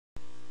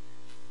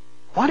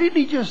Why didn't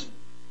he just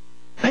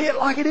say it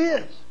like it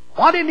is?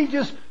 Why didn't he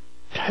just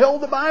tell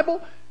the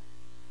Bible?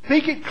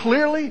 Speak it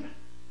clearly?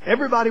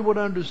 Everybody would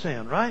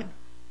understand, right?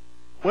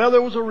 Well,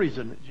 there was a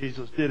reason that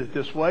Jesus did it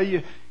this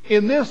way.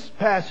 In this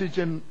passage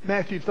in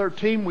Matthew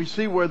 13, we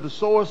see where the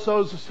sower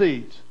sows the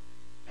seeds.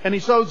 And he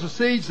sows the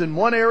seeds in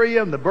one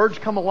area, and the birds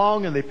come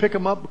along and they pick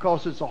them up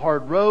because it's a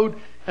hard road.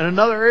 And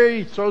another area,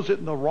 he throws it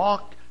in the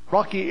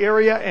rocky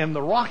area, and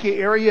the rocky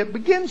area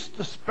begins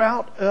to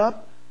sprout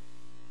up.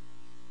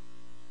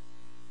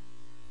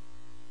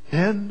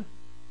 Then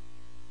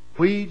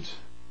weeds,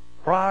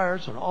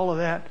 briars, and all of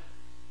that.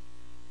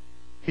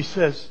 He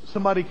says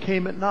somebody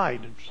came at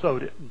night and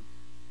sowed it.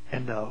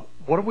 And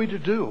what are we to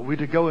do? Are we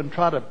to go and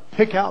try to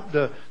pick out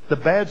the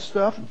bad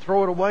stuff and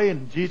throw it away?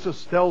 And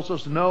Jesus tells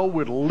us, no,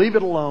 we're to leave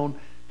it alone.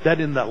 That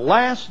in the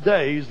last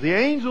days, the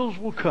angels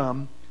will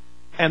come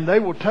and they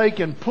will take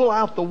and pull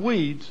out the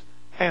weeds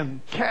and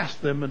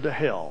cast them into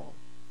hell.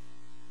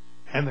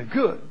 And the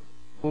good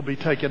will be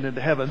taken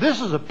into heaven.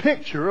 This is a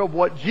picture of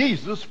what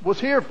Jesus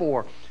was here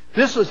for.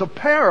 This is a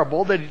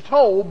parable that he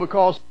told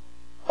because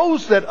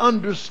those that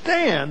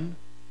understand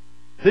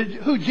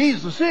who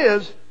Jesus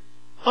is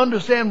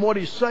understand what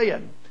he's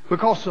saying,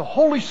 because the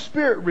Holy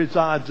Spirit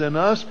resides in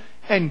us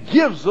and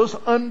gives us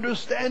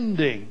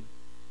understanding.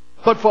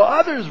 But for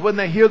others, when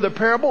they hear the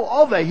parable,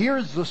 all they hear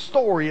is the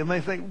story, and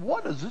they think,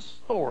 what does this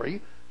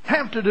story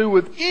have to do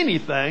with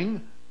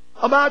anything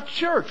about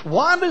church?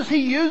 Why does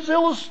he use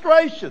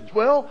illustrations?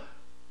 Well,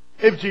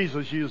 if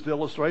Jesus used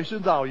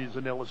illustrations, I'll use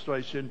an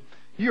illustration.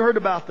 You heard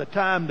about the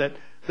time that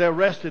they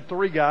arrested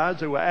 3 guys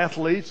who were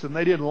athletes, and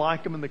they didn't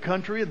like them in the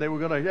country, and they were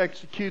going to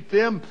execute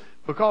them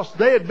because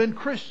they had been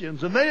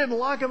Christians, and they didn't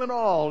like them at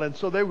all. And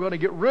so they were going to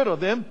get rid of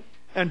them.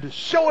 And to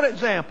show an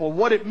example of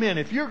what it meant,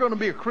 if you're going to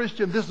be a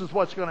Christian, this is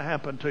what's going to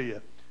happen to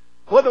you.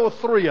 Well, there were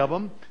 3 of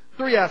them,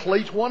 3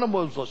 athletes. One of them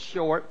was a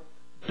short,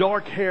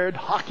 dark-haired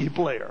hockey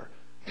player.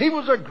 He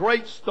was a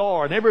great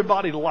star, and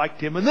everybody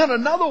liked him. And then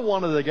another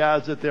one of the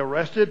guys that they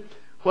arrested,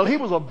 well, he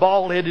was a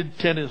bald-headed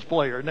tennis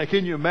player. Now,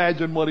 can you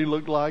imagine what he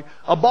looked like?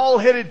 A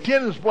bald-headed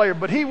tennis player,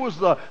 but he was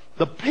the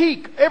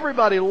peak.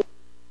 Everybody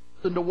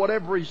listened to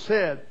whatever he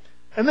said.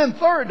 And then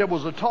third, there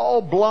was a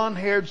tall,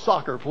 blonde-haired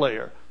soccer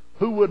player.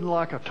 Who wouldn't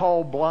like a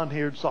tall,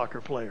 blonde-haired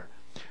soccer player?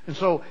 And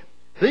so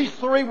these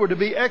 3 were to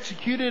be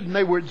executed, and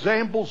they were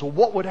examples of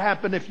what would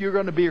happen if you're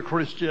going to be a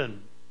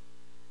Christian.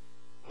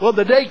 Well,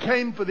 the day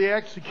came for the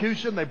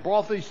execution. They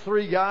brought these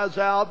 3 guys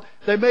out.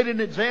 They made an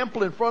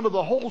example in front of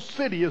the whole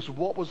city as to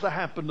what was to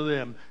happen to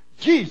them.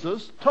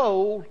 Jesus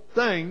told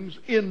things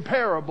in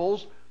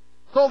parables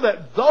so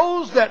that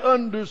those that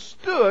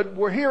understood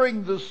were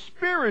hearing the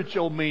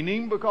spiritual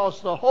meaning, because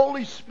the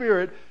Holy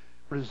Spirit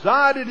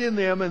resided in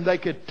them, and they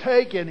could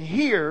take and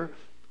hear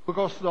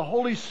because the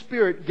Holy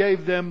Spirit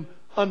gave them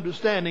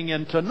understanding.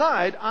 And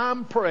tonight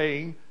I'm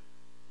praying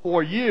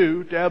for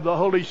you to have the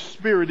Holy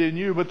Spirit in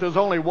you, but there's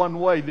only one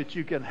way that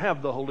you can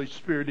have the Holy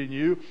Spirit in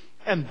you,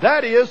 and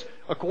that is,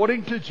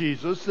 according to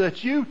Jesus,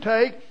 that you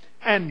take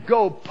and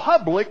go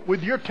public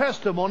with your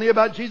testimony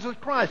about Jesus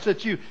Christ,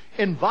 that you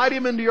invite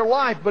Him into your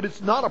life. But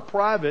it's not a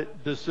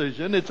private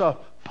decision, it's a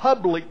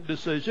public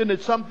decision.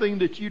 It's something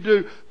that you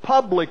do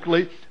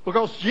publicly,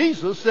 because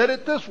Jesus said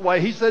it this way.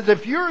 He says,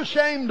 if you're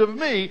ashamed of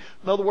me,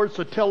 in other words,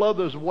 to tell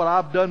others what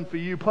I've done for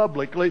you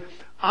publicly,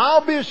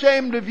 I'll be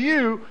ashamed of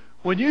you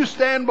when you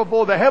stand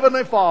before the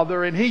Heavenly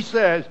Father and He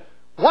says,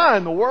 why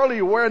in the world are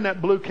you wearing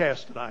that blue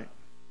cast tonight?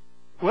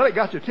 Well, it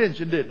got your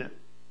attention, didn't it?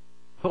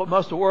 Well, it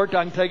must have worked.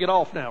 I can take it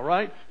off now,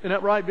 right? Isn't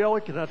that right,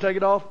 Billy? Can I take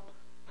it off?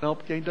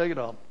 Nope, can't take it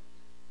off.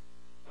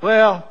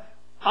 Well,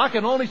 I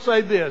can only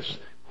say this.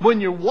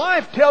 When your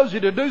wife tells you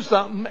to do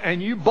something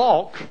and you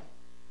balk,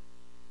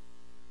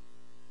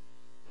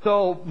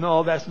 so,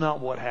 no, that's not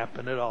what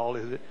happened at all,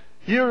 is it?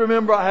 You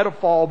remember I had a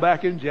fall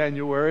back in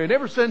January, and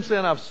ever since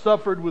then I've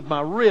suffered with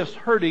my wrist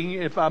hurting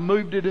if I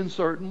moved it in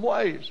certain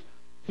ways.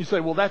 You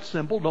say, well, that's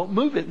simple. Don't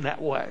move it in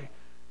that way.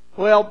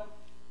 Well,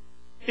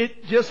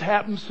 it just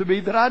happens to be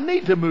that I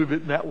need to move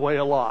it in that way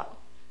a lot.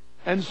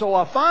 And so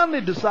I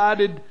finally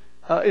decided,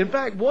 in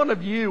fact, one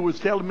of you was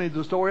telling me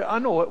the story. I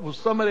know it was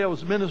somebody I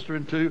was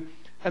ministering to,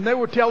 and they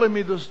were telling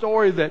me the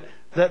story that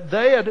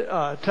they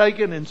had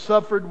taken and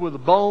suffered with a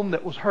bone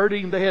that was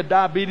hurting. They had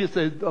diabetes,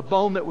 a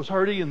bone that was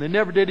hurting, and they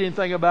never did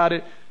anything about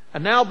it.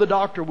 And now the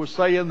doctor was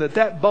saying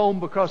that bone,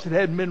 because it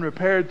hadn't been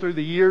repaired through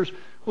the years,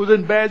 was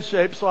in bad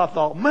shape. So I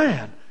thought,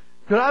 man,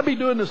 could I be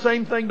doing the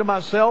same thing to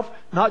myself,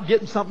 not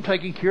getting something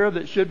taken care of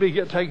that should be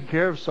taken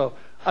care of? So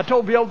I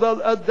told Bill the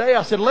other day,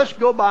 I said, let's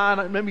go by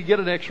and maybe get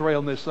an x-ray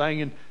on this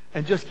thing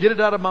and just get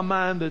it out of my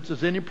mind that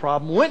there's any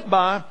problem. Went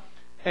by,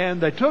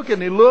 and they took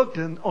and they looked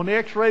and on the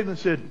x-ray and they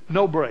said,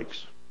 no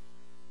breaks.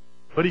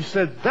 But he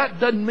said, that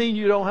doesn't mean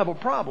you don't have a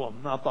problem.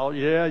 And I thought,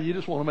 yeah, you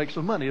just want to make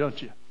some money, don't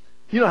you?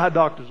 You know how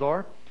doctors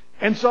are.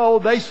 And so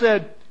they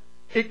said,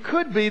 it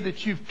could be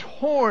that you've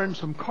torn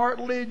some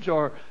cartilage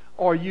or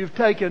you've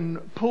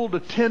pulled a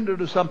tendon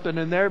or something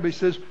in there. But he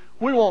says,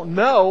 we won't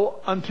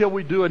know until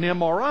we do an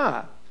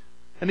MRI.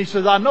 And he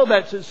says, I know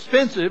that's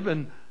expensive,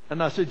 and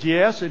And I said,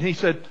 yes. And he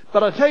said,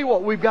 but I tell you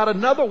what, we've got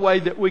another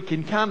way that we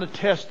can kind of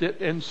test it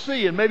and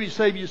see and maybe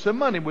save you some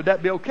money. Would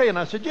that be okay? And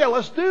I said, yeah,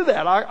 let's do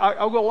that.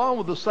 I'll go along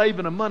with the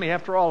saving of money.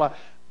 After all, I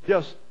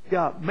just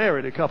got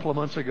married a couple of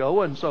months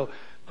ago, and so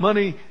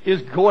money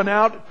is going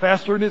out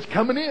faster than it's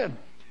coming in.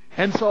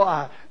 And so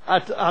I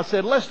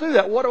said, let's do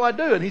that. What do I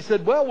do? And he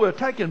said, well, we'll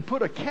take and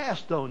put a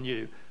cast on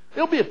you.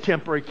 It'll be a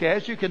temporary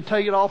cast. You can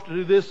take it off to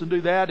do this and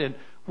do that. And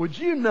would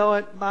you know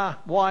it, my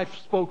wife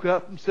spoke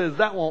up and says,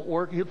 that won't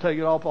work. He'll take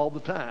it off all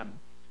the time.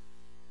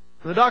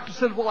 And the doctor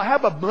said, well, I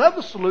have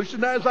another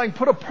solution. That is, I can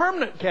put a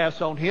permanent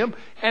cast on him,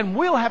 and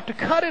we'll have to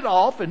cut it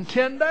off in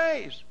 10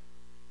 days.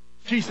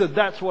 She said,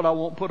 that's what I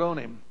won't put on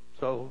him.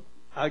 So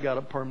I got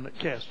a permanent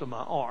cast on my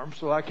arm,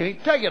 so I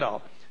can't take it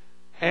off.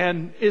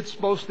 And it's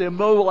supposed to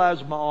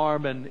immobilize my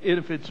arm, and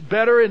if it's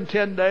better in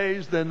 10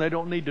 days, then they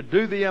don't need to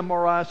do the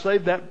MRI.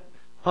 Save that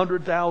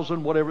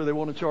 $100,000, whatever they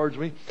want to charge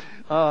me.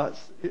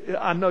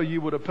 I know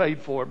you would have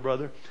paid for it,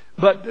 brother.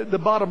 But the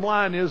bottom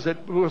line is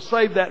that we'll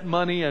save that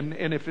money, and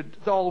if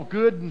it's all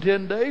good in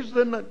 10 days,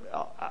 then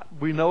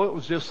we know it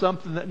was just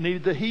something that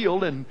needed to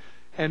heal and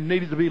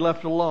needed to be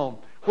left alone.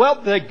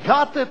 Well, they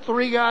got the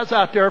 3 guys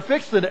out there,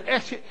 fixing to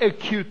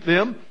execute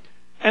them,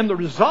 and the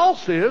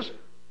results is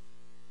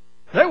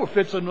they were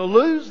fixing to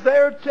lose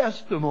their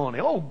testimony.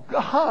 Oh,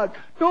 God,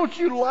 don't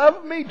you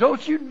love me?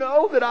 Don't you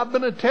know that I've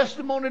been a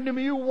testimony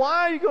to you?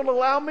 Why are you going to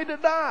allow me to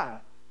die?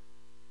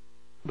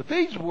 But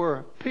these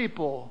were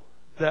people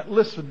that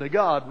listened to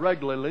God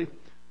regularly.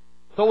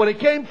 So when it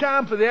came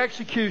time for the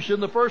execution,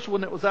 the first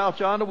one that was out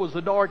yonder was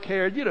the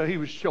dark-haired, he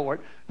was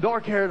short,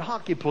 dark-haired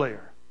hockey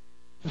player.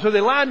 And so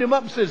they lined him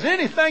up and says,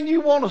 anything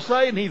you want to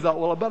say? And he thought,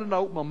 well, I better not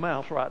open my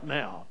mouth right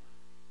now,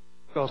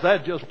 because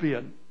that'd just be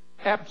an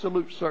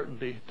absolute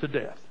certainty to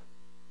death.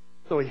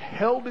 So he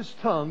held his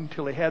tongue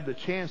till he had the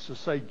chance to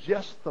say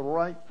just the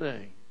right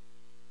thing.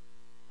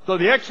 So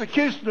the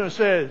executioner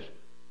says,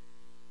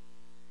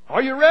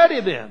 are you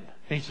ready then?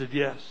 He said,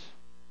 yes.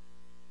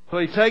 So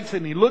he takes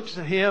and he looks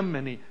at him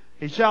and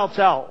he shouts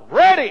out,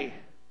 ready,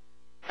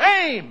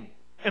 aim.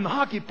 And the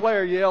hockey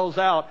player yells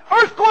out,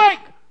 earthquake!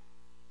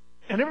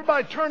 And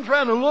everybody turns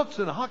around and looks,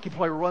 and the hockey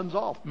player runs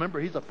off. Remember,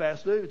 he's a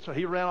fast dude, so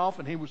he ran off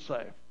and he was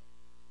safe.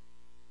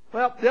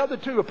 Well, the other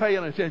two are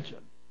paying attention.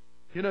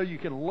 You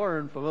can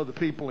learn from other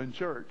people in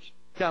church,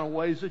 kind of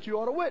ways that you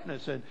ought to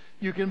witness, and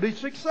you can be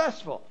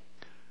successful.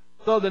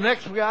 So the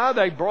next guy,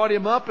 they brought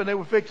him up, and they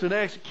were fixing to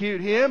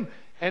execute him.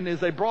 And as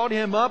they brought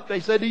him up, they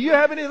said, do you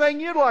have anything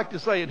you'd like to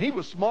say? And he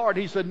was smart.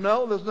 He said,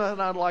 no, there's nothing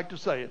I'd like to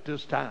say at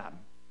this time.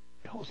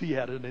 Because he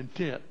had an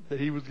intent that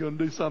he was going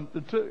to do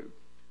something too.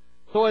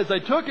 So as they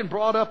took and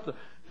brought up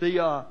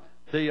the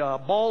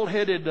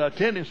bald-headed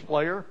tennis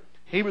player,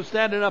 he was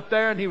standing up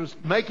there and he was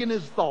making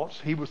his thoughts.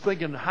 He was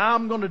thinking, how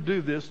I'm going to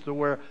do this to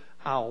where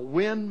I'll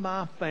win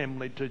my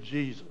family to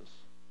Jesus.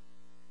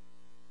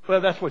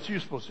 Well, that's what you're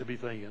supposed to be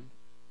thinking.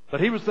 But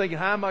he was thinking,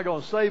 how am I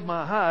going to save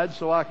my hide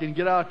so I can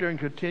get out there and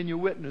continue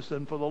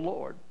witnessing for the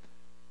Lord?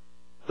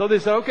 So they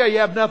said, okay, you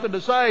have nothing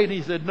to say. And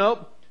he said,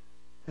 nope.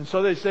 And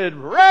so they said,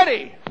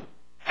 ready,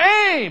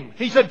 aim.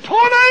 He said,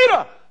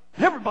 tornado.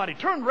 Everybody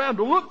turned around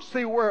to look to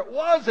see where it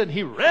was, and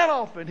he ran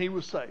off and he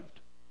was saved.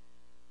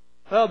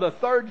 Well, the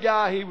third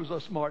guy, he was a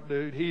smart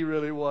dude. He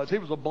really was. He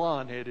was a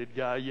blonde-headed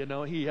guy,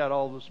 He had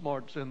all the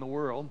smarts in the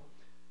world.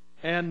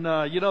 And,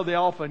 they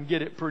often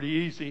get it pretty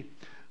easy.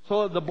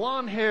 So the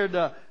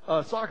blonde-haired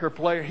soccer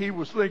player, he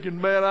was thinking,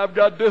 man, I've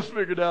got this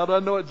figured out. I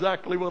know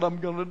exactly what I'm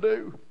going to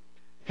do.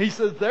 He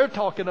says, they're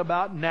talking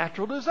about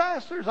natural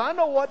disasters. I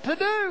know what to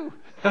do.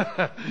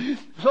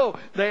 So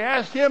they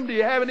asked him, do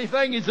you have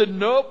anything? He said,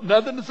 nope,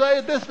 nothing to say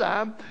at this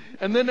time.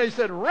 And then they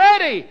said,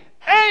 ready,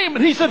 aim.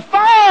 And he said,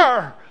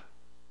 fire.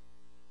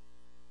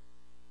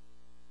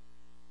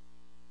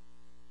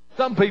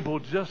 Some people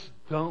just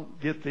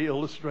don't get the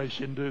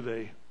illustration, do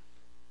they?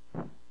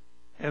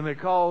 And they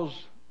cause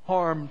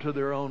harm to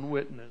their own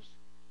witness.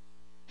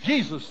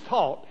 Jesus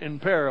taught in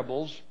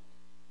parables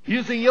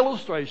using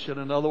illustration.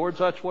 In other words,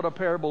 that's what a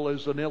parable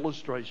is, an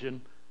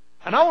illustration.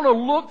 And I want to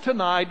look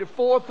tonight at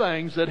 4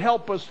 things that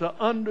help us to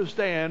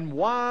understand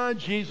why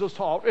Jesus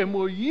taught. And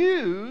we'll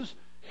use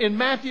in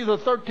Matthew the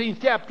 13th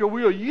chapter,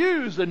 we'll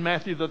use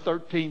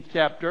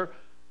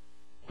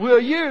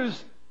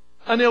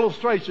an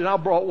illustration. I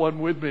brought one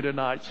with me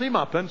tonight. See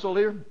my pencil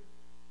here?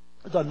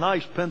 It's a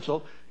nice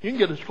pencil. You can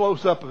get as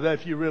close up of that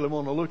if you really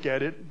want to look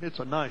at it. It's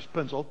a nice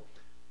pencil.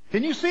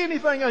 Can you see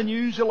anything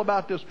unusual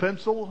about this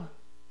pencil?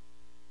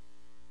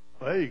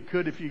 Well, you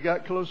could if you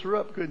got closer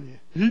up, couldn't you?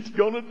 He's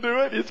going to do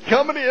it. It's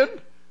coming in.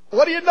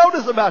 What do you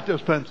notice about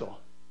this pencil?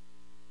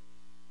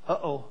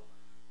 Uh-oh.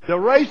 The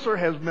eraser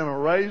has been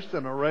erased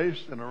and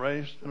erased and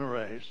erased and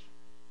erased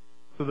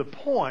to the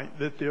point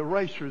that the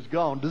eraser is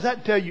gone. Does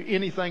that tell you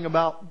anything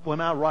about when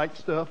I write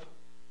stuff?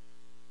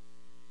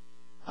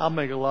 I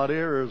make a lot of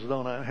errors,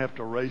 don't I? I have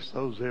to erase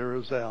those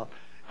errors out.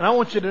 And I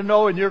want you to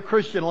know in your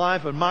Christian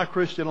life and my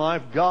Christian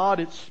life, God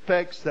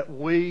expects that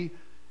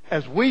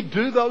as we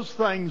do those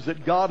things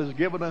that God has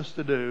given us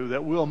to do,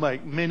 that we'll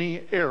make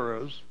many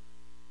errors.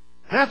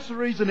 That's the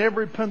reason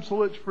every pencil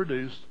that's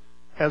produced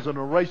has an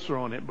eraser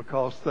on it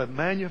because the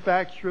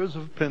manufacturers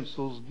of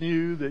pencils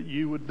knew that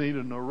you would need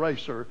an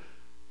eraser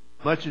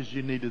much as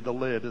you needed the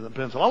lead in the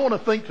pencil. I want to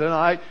think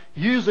tonight,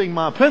 using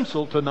my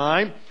pencil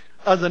tonight,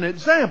 as an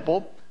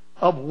example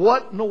of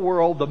what in the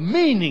world the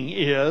meaning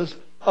is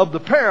of the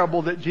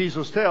parable that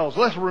Jesus tells.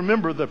 Let's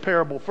remember the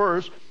parable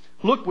first.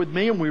 Look with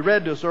me, and we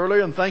read this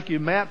earlier, and thank you,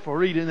 Matt, for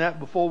reading that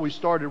before we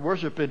started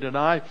worshiping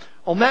tonight.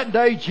 On that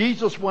day,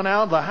 Jesus went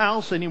out of the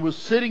house, and he was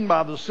sitting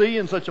by the sea,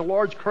 and such a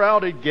large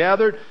crowd had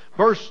gathered.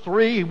 Verse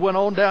 3, he went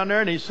on down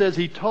there, and he says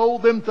he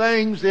told them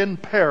things in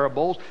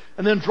parables.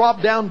 And then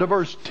drop down to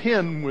verse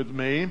 10 with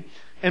me.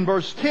 In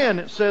verse 10,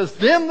 it says,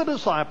 Then the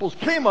disciples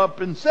came up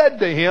and said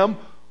to him,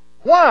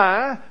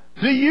 Why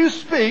do you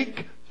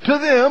speak to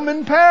them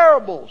in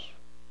parables?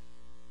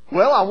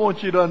 Well, I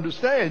want you to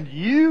understand,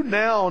 you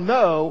now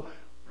know,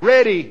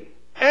 ready,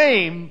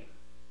 aim,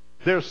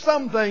 there's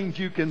some things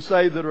you can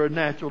say that are a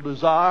natural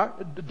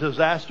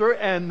disaster,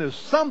 and there's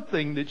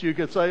something that you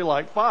could say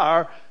like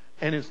fire,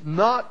 and it's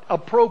not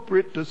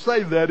appropriate to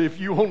say that if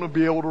you want to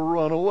be able to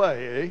run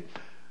away, eh?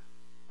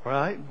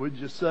 Right? Would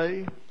you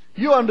say?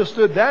 You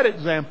understood that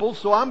example,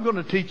 so I'm going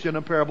to teach you in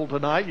a parable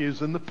tonight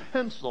using the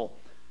pencil.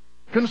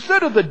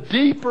 Consider the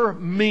deeper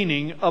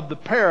meaning of the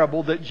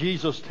parable that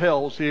Jesus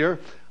tells here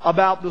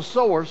about the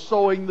sower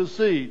sowing the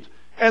seeds.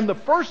 And the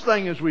first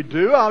thing as we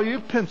do, I'll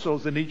use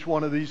pencils in each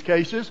one of these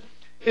cases,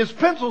 is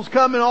pencils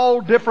come in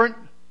all different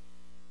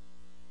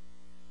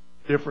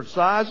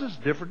sizes,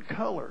 different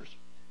colors.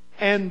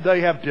 And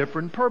they have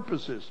different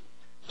purposes.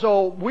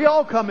 So we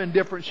all come in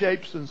different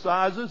shapes and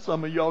sizes.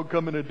 Some of y'all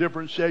come in a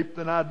different shape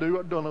than I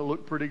do. Don't I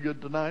look pretty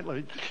good tonight? Let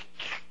me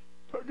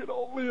tuck it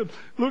all in.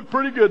 Look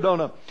pretty good,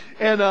 don't I?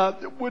 And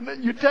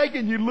when you take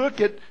and you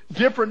look at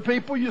different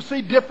people, you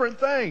see different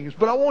things.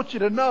 But I want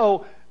you to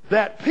know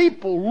that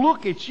people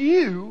look at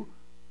you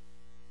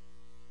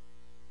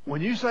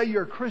when you say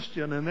you're a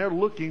Christian, and they're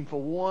looking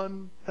for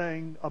one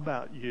thing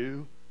about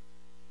you,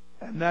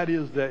 and that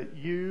is that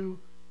you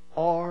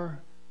are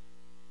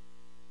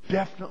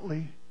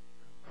definitely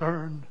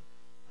concerned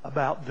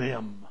about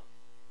them,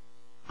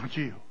 aren't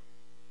you?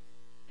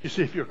 You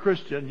see, if you're a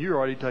Christian, you're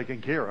already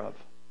taken care of.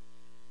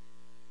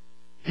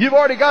 You've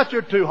already got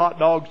your 2 hot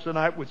dogs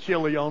tonight with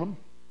chili on them.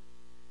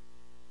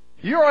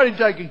 You're already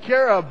taken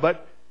care of,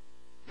 but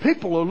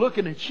people are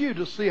looking at you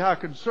to see how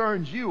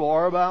concerned you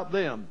are about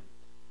them.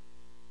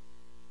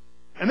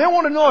 And they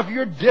want to know if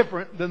you're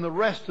different than the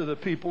rest of the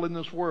people in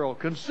this world.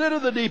 Consider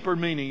the deeper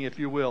meaning, if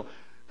you will.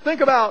 Think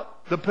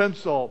about the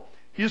pencil.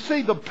 You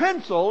see, the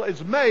pencil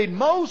is made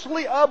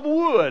mostly of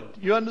wood.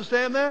 You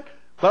understand that?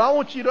 But I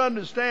want you to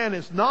understand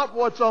it's not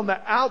what's on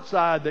the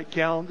outside that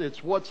counts.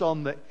 It's what's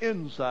on the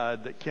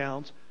inside that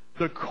counts.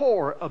 The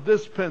core of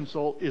this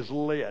pencil is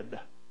lead.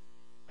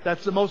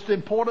 That's the most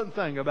important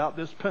thing about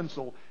this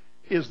pencil,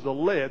 is the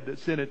lead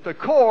that's in it. The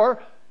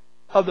core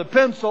of the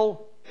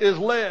pencil is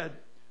lead.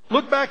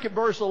 Look back at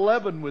verse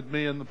 11 with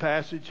me in the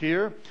passage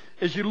here.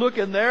 As you look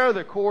in there,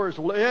 the core is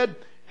lead,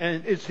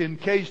 and it's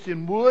encased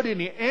in wood.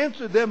 And he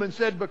answered them and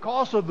said,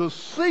 because of the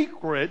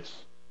secrets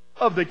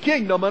of the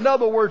kingdom. In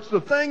other words,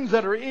 the things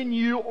that are in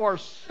you are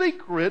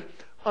secret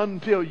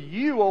until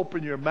you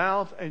open your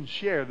mouth and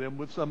share them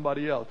with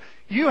somebody else.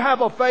 You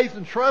have a faith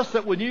and trust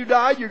that when you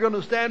die, you're going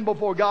to stand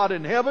before God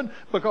in heaven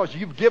because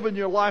you've given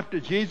your life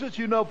to Jesus.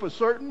 You know for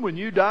certain when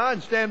you die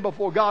and stand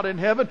before God in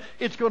heaven,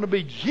 it's going to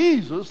be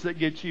Jesus that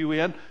gets you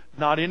in,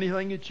 not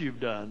anything that you've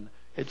done,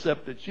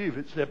 except that you've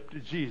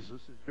accepted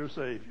Jesus as your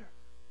Savior.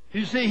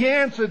 You see, he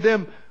answered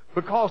them,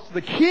 because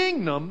the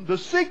kingdom, the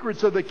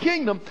secrets of the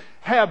kingdom,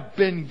 have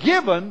been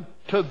given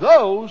to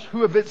those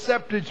who have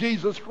accepted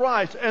Jesus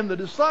Christ. And the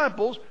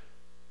disciples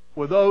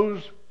were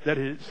those that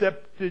had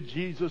accepted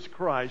Jesus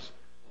Christ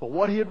for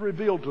what he had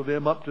revealed to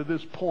them up to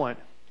this point.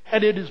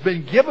 And it has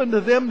been given to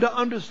them to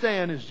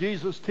understand, as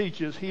Jesus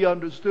teaches. He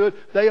understood.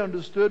 They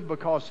understood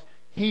because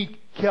he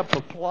kept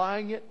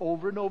applying it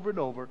over and over and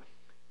over.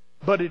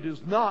 But it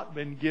has not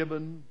been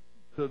given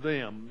to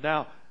them.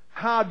 Now,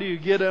 how do you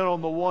get in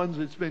on the ones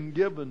it's been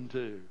given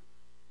to?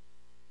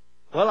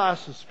 Well, I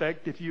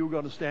suspect if you were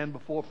going to stand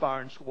before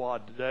firing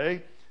squad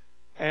today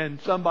and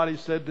somebody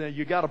said,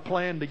 you got a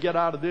plan to get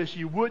out of this,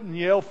 you wouldn't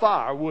yell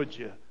fire, would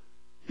you?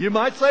 You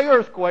might say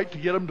earthquake to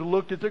get them to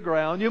look at the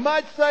ground. You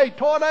might say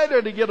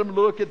tornado to get them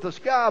to look at the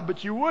sky,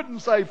 but you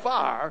wouldn't say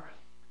fire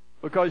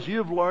because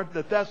you've learned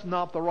that that's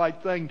not the right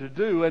thing to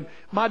do. And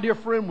my dear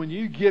friend, when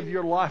you give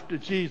your life to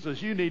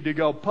Jesus, you need to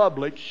go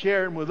public,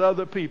 sharing with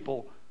other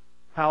people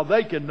how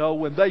they can know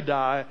when they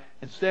die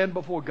and stand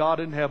before God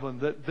in heaven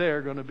that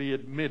they're going to be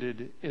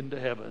admitted into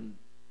heaven.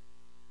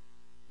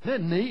 Isn't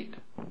it neat?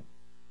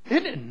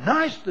 Isn't it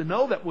nice to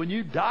know that when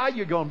you die,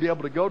 you're going to be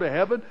able to go to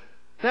heaven?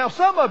 Now,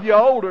 some of you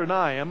are older than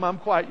I am. I'm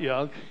quite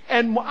young.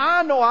 And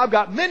I know I've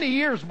got many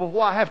years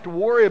before I have to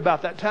worry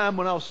about that time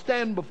when I'll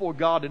stand before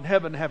God in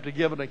heaven and have to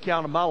give an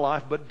account of my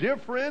life. But, dear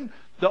friend,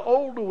 the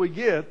older we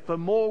get, the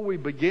more we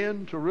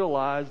begin to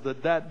realize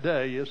that that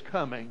day is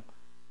coming.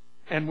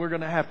 And we're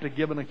going to have to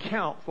give an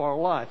account for our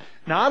life.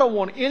 Now, I don't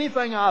want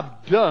anything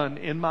I've done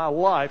in my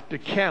life to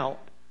count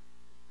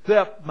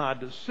accept my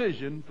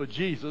decision for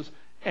Jesus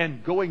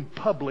and going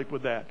public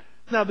with that.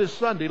 Now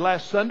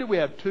last Sunday, we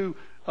had two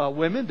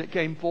women that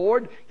came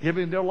forward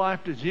giving their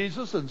life to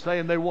Jesus and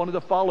saying they wanted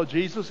to follow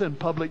Jesus in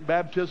public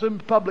baptism.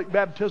 Public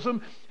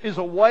baptism is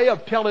a way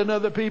of telling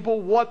other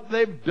people what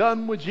they've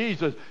done with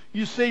Jesus.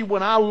 You see,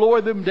 when I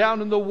lower them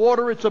down in the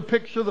water, it's a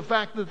picture of the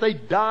fact that they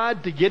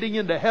died to getting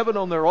into heaven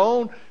on their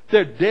own.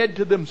 They're dead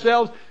to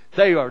themselves.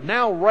 They are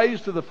now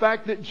raised to the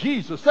fact that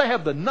they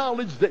have the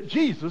knowledge that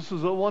Jesus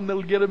is the one that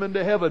will get them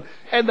into heaven.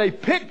 And they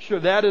picture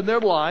that in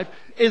their life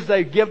as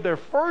they give their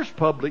first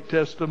public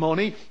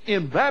testimony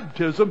in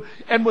baptism.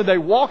 And when they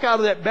walk out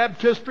of that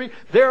baptistry,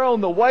 they're on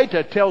the way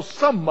to tell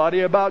somebody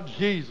about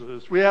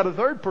Jesus. We had a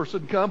third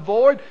person come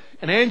forward,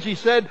 and Angie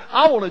said,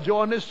 I want to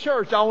join this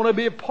church. I want to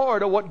be a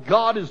part of what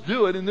God is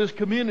doing in this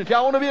community.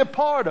 I want to be a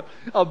part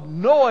of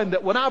knowing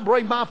that when I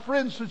bring my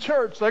friends to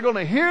church, they're going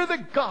to hear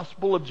the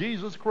gospel of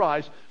Jesus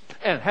Christ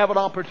and have an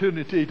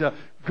opportunity to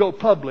go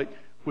public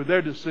with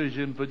their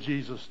decision for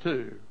Jesus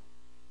too.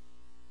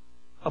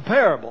 A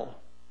parable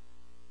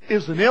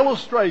is an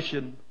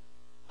illustration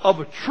of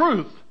a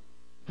truth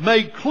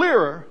made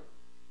clearer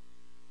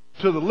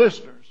to the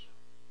listeners.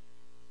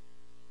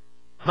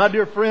 My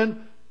dear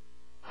friend,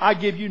 I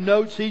give you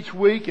notes each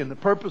week, and the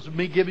purpose of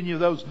me giving you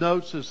those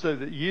notes is so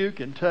that you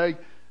can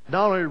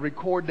not only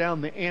record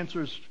down the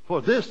answers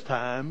for this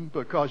time,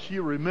 because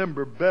you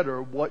remember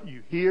better what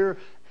you hear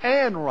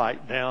and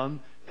write down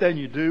than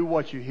you do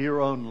what you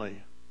hear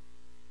only.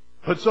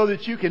 But so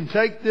that you can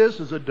take this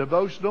as a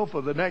devotional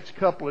for the next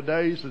couple of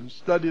days and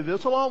study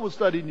this along with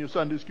studying your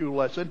Sunday school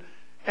lesson,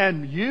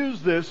 and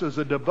use this as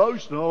a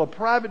devotional, a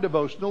private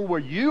devotional, where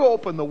you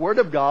open the Word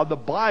of God, the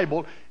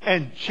Bible,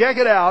 and check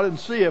it out and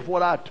see if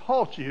what I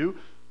taught you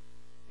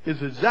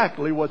is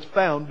exactly what's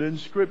found in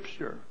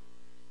Scripture.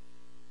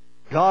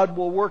 God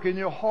will work in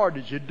your heart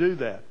as you do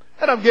that.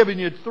 And I've given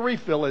you 3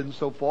 fill-ins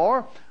so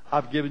far.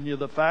 I've given you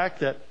the fact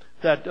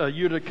that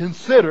you're to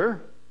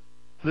consider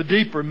the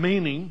deeper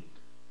meaning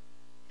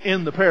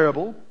in the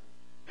parable.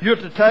 You're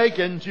to take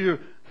and to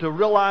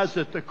realize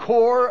that the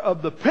core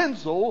of the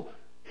pencil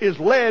is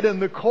lead,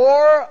 and the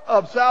core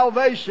of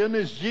salvation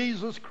is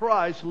Jesus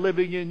Christ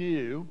living in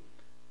you.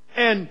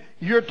 And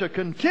you're to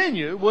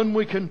continue, when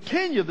we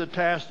continue the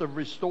task of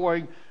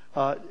restoring,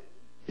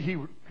 He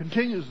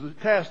continues the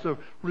task of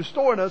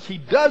restoring us. He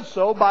does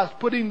so by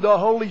putting the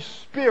Holy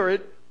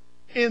Spirit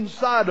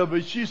inside of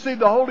us. You see,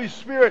 the Holy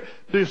Spirit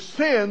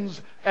descends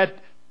at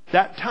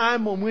that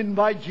time when we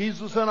invite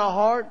Jesus in our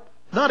heart.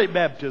 Not at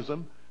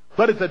baptism,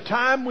 but at the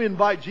time we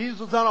invite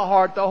Jesus in our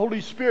heart, the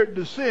Holy Spirit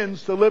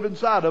descends to live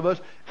inside of us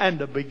and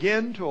to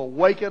begin to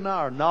awaken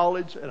our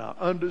knowledge and our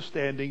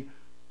understanding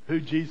who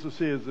Jesus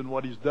is and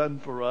what He's done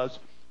for us,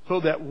 so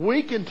that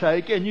we can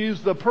take and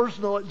use the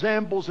personal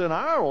examples in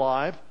our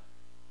life,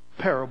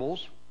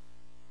 parables,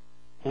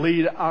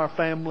 lead our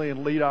family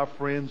and lead our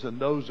friends and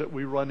those that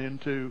we run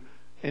into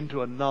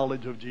a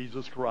knowledge of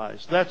Jesus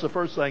Christ. That's the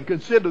first thing.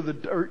 Consider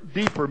the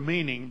deeper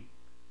meaning.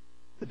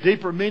 The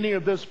deeper meaning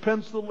of this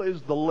pencil is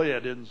the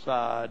lead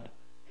inside.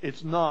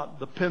 It's not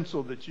the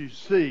pencil that you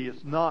see.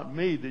 It's not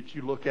me that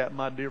you look at,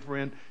 my dear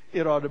friend.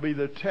 It ought to be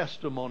the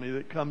testimony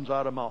that comes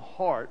out of my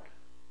heart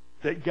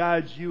that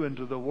guides you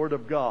into the Word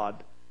of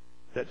God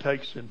that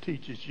takes and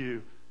teaches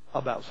you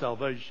about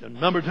salvation.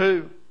 Number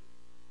 2,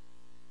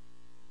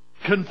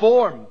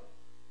 conform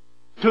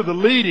to the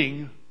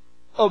leading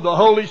of the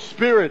Holy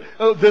Spirit.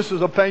 Oh, this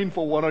is a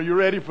painful one. Are you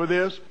ready for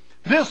this?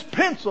 This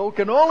pencil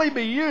can only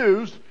be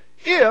used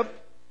if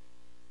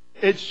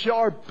it's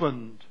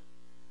sharpened.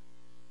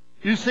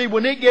 You see,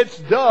 when it gets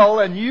dull,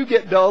 and you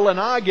get dull, and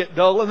I get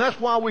dull, and that's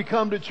why we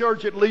come to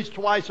church at least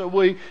twice a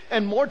week,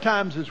 and more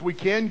times as we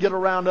can, get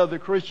around other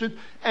Christians,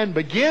 and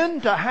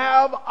begin to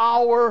have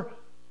our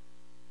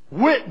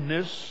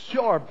witness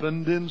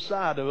sharpened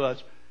inside of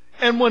us.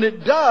 And when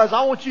it does,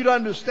 I want you to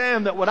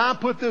understand that when I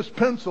put this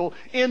pencil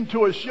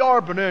into a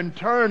sharpener and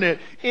turn it,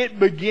 it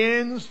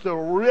begins to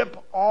rip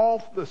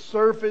off the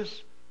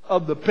surface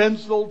of the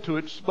pencil to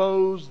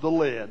expose the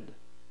lead.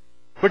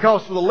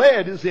 Because the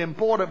lead is the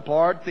important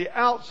part, the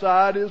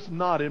outside is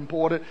not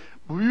important.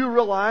 You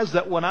realize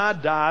that when I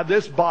die,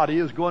 this body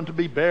is going to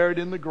be buried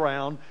in the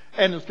ground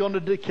and it's going to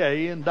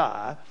decay and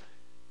die.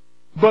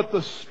 But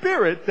the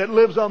Spirit that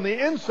lives on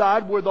the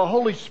inside, where the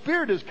Holy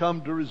Spirit has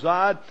come to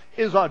reside,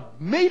 is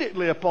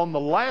immediately upon the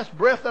last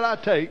breath that I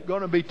take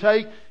going to be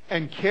taken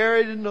and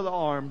carried into the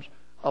arms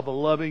of a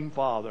loving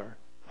Father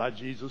by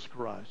Jesus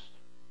Christ.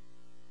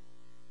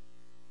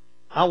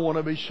 I want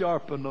to be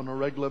sharpened on a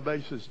regular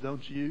basis,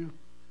 don't you?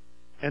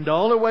 And the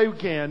only way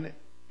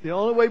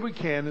we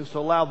can is to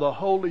allow the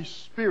Holy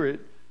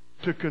Spirit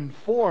to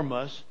conform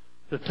us,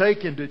 to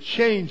take and to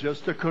change us,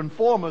 to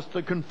conform us.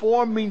 To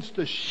conform means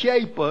to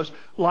shape us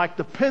like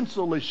the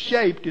pencil is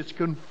shaped. It's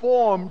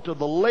conformed to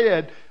the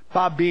lead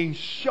by being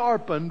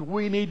sharpened.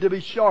 We need to be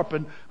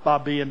sharpened by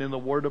being in the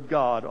Word of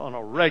God on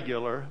a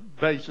regular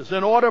basis.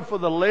 In order for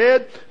the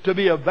lead to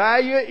be of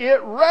value, it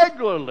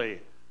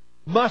regularly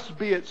must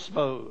be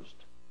exposed.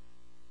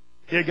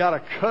 You got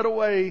to cut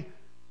away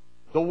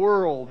the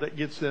world that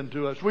gets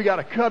into us. We got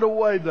to cut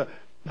away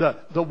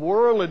the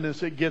worldliness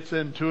that gets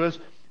into us.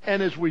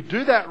 And as we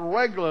do that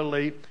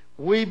regularly,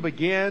 we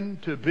begin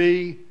to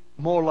be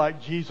more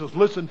like Jesus.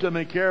 Listen to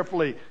me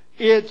carefully.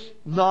 It's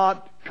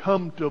not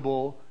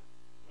comfortable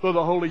for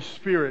the Holy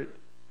Spirit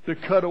to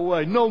cut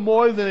away. No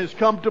more than it's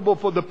comfortable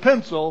for the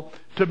pencil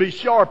to be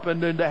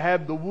sharpened and to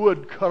have the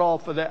wood cut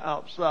off of the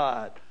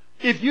outside.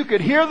 If you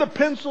could hear the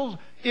pencils,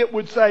 it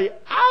would say,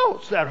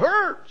 ouch, that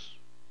hurts.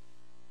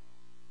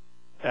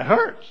 That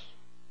hurts.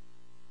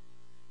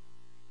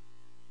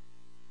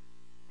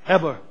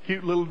 Have a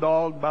cute little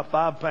dog, about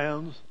 5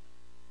 pounds.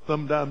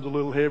 Sometimes a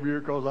little heavier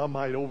because I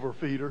might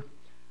overfeed her.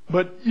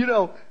 But, you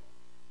know,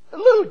 a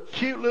little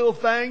cute little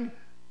thing.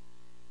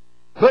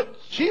 But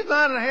she's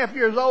 9.5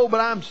 years old,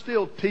 but I'm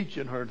still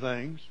teaching her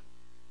things.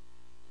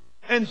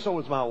 And so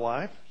is my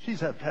wife. She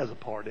has a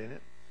part in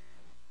it.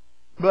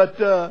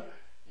 But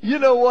you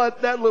know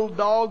what? That little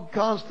dog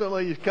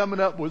constantly is coming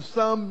up with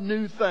some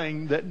new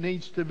thing that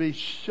needs to be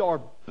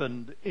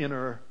sharpened in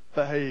her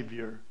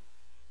behavior.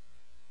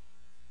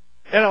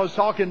 And I was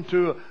talking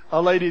to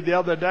a lady the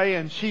other day,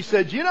 and she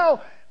said, you know,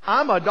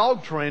 I'm a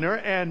dog trainer,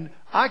 and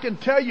I can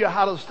tell you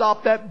how to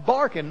stop that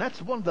barking.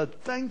 That's one of the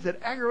things that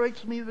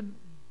aggravates me the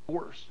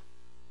worst.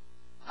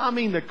 I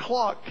mean, the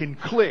clock can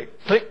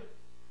click, click,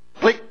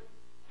 click,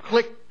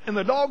 click, and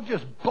the dog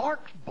just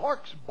barks,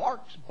 barks,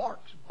 barks,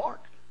 barks,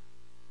 barks.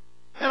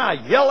 And I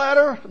yell at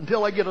her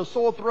until I get a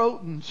sore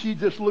throat, and she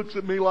just looks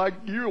at me like,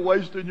 you're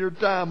wasting your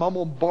time. I'm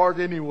going to bark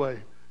anyway.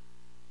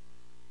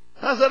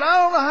 I said, I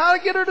don't know how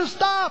to get her to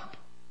stop.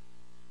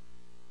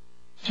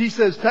 She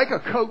says, take a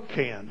Coke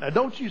can. Now,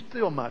 don't you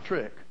steal my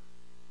trick.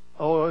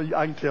 Oh,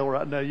 I can tell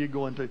right now you're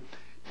going to.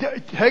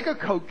 Take a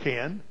Coke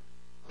can,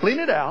 clean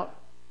it out,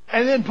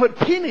 and then put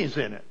pennies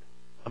in it.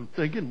 I'm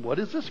thinking, what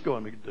is this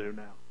going to do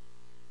now?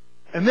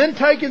 And then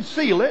take and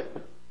seal it,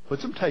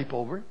 put some tape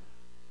over it.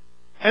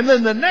 And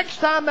then the next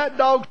time that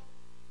dog's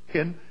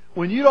barking,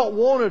 when you don't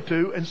want her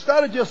to,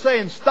 instead of just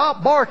saying,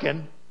 stop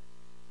barking,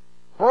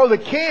 throw the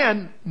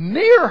can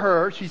near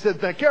her. She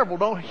said, now careful,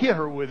 don't hit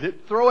her with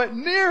it. Throw it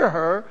near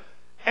her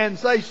and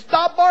say,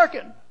 stop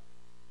barking.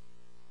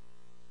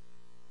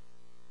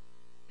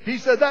 He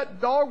said that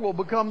dog will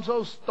become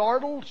so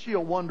startled,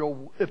 she'll wonder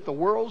if the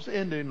world's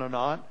ending or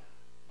not,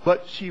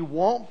 but she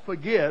won't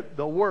forget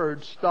the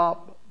word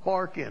stop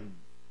barking.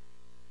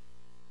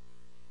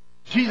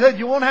 She said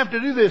you won't have to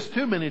do this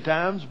too many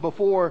times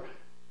before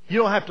you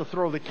don't have to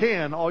throw the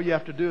can. All you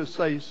have to do is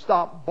say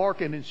stop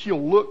barking, and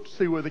she'll look to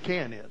see where the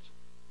can is.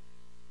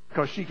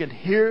 Because she can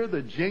hear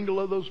the jingle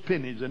of those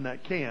pennies in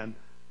that can.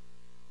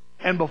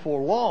 And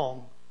before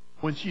long,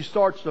 when she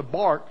starts to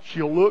bark,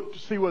 she'll look to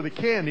see where the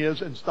can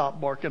is and stop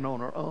barking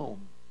on her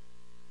own.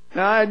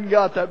 Now, I hadn't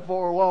got that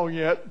far along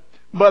yet,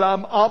 but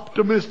I'm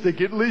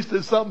optimistic. At least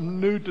it's something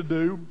new to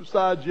do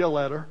besides yell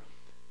at her.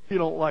 You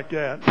don't like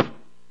that.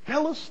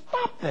 Fella,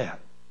 stop that.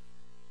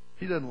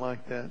 She doesn't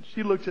like that.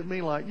 She looks at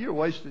me like, you're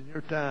wasting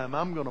your time.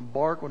 I'm going to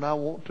bark when I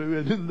want to,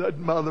 and it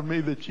doesn't bother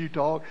me that you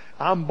talk.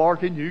 I'm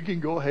barking. You can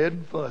go ahead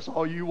and fuss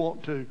all you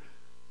want to.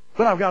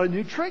 But I've got a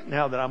new trick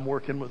now that I'm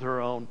working with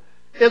her on.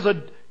 Is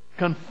a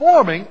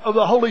conforming of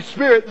the Holy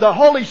Spirit. The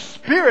Holy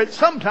Spirit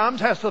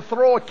sometimes has to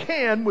throw a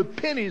can with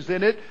pennies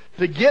in it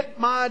to get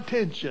my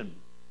attention.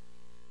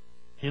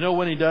 You know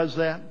when He does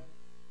that?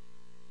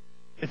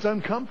 It's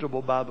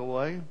uncomfortable, by the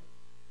way.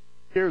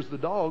 Here's the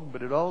dog,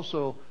 but it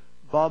also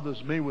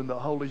bothers me when the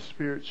Holy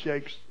Spirit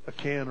shakes a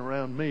can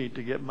around me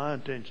to get my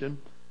attention.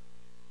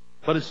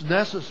 But it's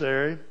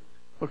necessary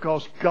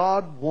because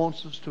God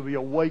wants us to be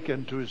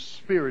awakened to His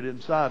Spirit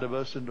inside of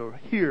us and to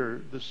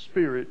hear the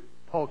Spirit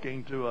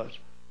talking to us.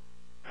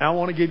 Now, I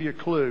want to give you a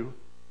clue.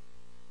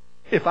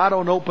 If I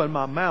don't open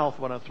my mouth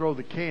when I throw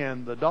the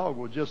can, the dog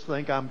will just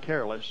think I'm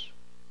careless.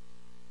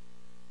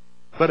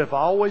 But if I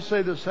always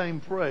say the same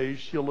phrase,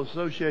 she'll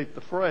associate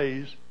the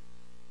phrase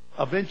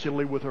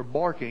eventually with her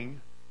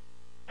barking.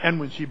 And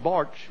when she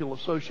barks, she'll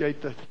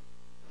associate the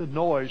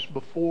noise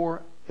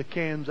before the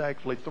can's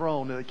actually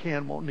thrown, and the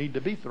can won't need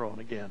to be thrown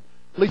again.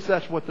 At least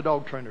that's what the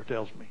dog trainer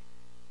tells me.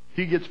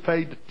 She gets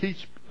paid to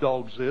teach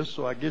dogs this,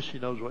 so I guess she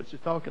knows what she's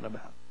talking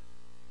about.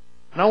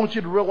 And I want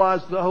you to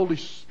realize the Holy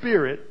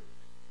Spirit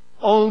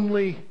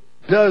only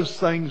does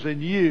things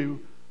in you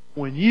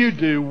when you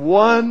do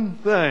one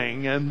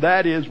thing, and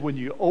that is when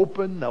you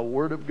open the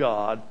Word of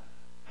God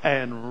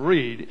and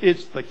read.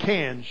 It's the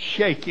can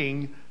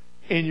shaking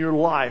in your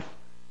life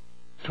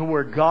to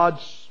where God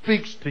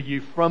speaks to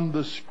you from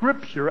the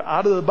Scripture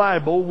out of the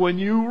Bible when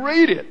you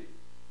read it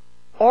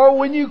or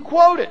when you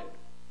quote it.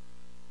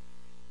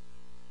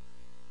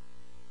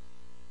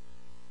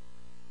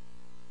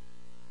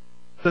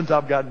 Since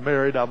I've gotten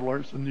married, I've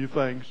learned some new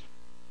things.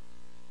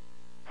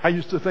 I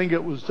used to think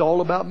it was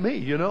all about me.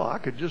 You know, I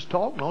could just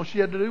talk and all she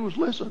had to do was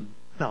listen.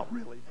 Not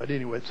really, but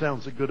anyway, it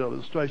sounds a good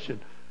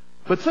illustration.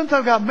 But since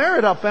I got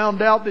married, I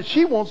found out that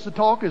she wants to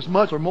talk as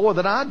much or more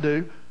than I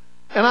do.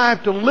 And I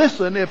have to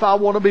listen if I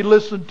want to be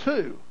listened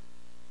to.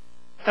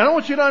 And I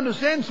want you to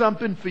understand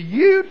something. For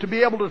you to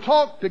be able to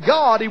talk to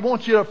God, He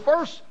wants you to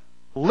first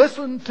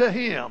listen to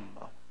Him.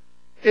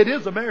 It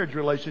is a marriage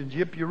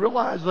relationship. You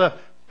realize the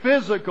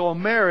physical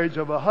marriage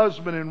of a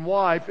husband and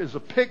wife is a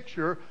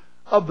picture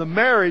of the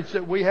marriage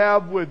that we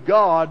have with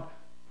God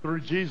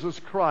through Jesus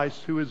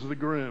Christ, who is the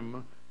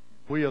groom.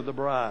 We are the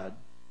bride.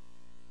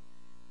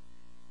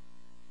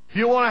 If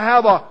you want to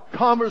have a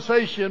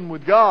conversation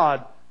with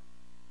God,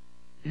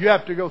 you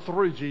have to go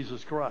through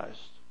Jesus Christ.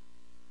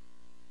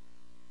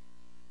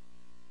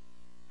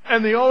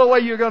 And the only way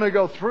you're going to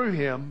go through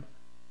Him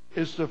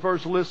is to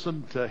first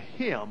listen to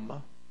Him,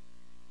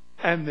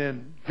 and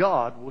then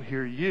God will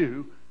hear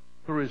you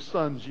through His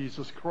Son,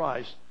 Jesus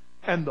Christ.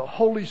 And the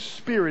Holy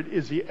Spirit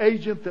is the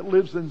agent that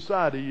lives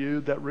inside of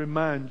you that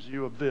reminds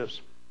you of this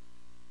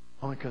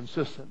on a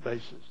consistent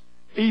basis.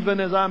 Even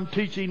as I'm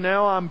teaching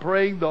now, I'm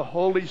praying the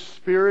Holy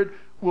Spirit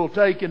will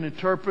take and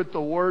interpret the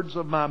words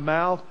of my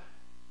mouth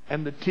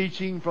and the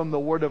teaching from the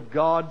Word of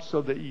God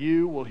so that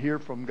you will hear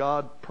from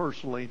God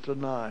personally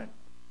tonight.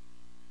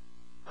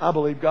 I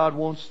believe God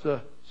wants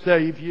to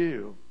save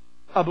you.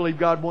 I believe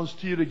God wants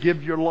you to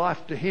give your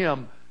life to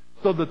Him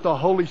so that the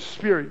Holy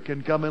Spirit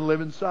can come and live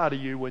inside of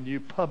you when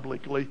you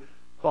publicly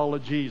follow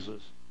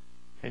Jesus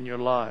in your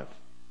life.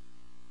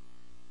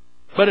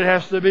 But it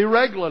has to be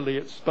regularly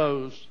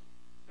exposed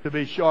to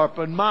be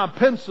sharpened. My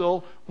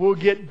pencil will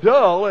get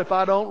dull if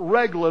I don't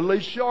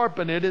regularly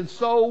sharpen it, and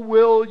so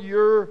will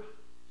your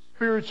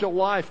spiritual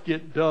life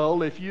get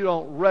dull if you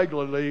don't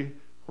regularly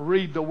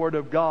read the Word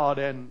of God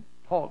and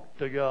talk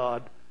to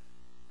God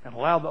and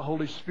allow the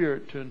Holy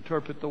Spirit to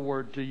interpret the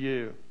Word to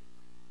you.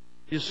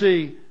 You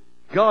see,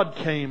 God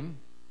came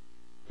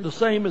the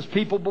same as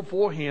people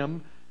before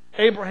Him.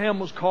 Abraham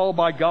was called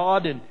by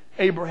God and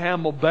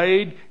Abraham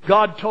obeyed.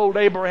 God told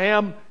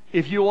Abraham,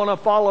 if you want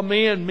to follow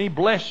me and me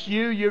bless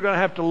you, you're going to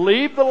have to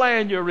leave the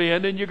land you're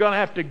in and you're going to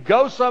have to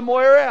go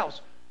somewhere else.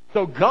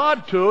 So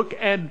God took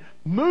and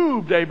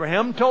moved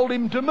Abraham, told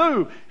him to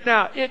move.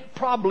 Now, it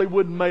probably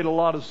wouldn't make a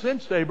lot of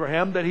sense to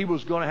Abraham that he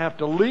was going to have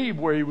to leave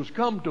where he was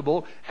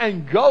comfortable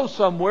and go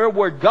somewhere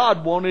where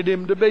God wanted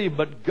him to be.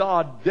 But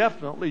God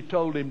definitely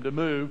told him to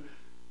move.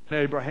 And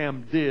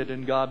Abraham did,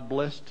 and God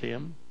blessed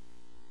him.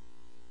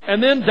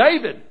 And then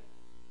David.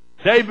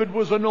 David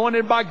was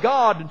anointed by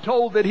God and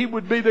told that he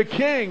would be the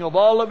king of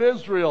all of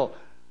Israel.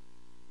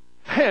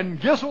 And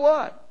guess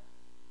what?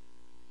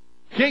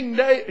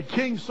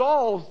 King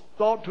Saul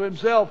thought to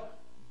himself,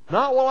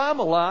 not while I'm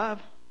alive.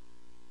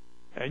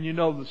 And you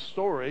know the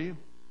story.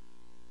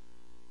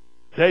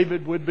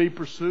 David would be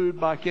pursued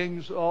by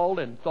King Saul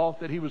and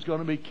thought that he was going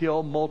to be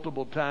killed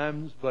multiple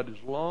times. But as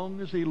long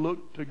as he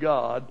looked to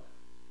God,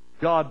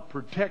 God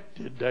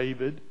protected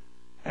David.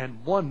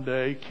 And one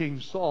day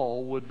King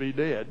Saul would be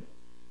dead.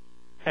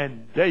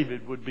 And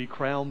David would be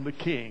crowned the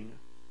king,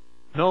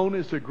 known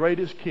as the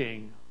greatest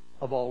king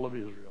of all of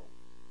Israel.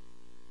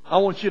 I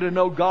want you to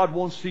know God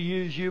wants to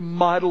use you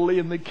mightily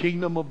in the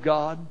kingdom of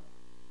God.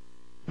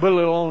 But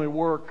it'll only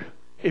work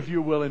if you're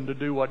willing to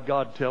do what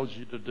God tells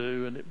you to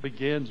do. And it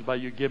begins by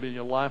you giving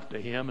your life to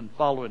Him and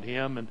following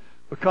Him and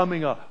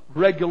becoming a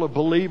regular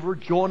believer,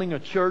 joining a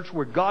church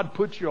where God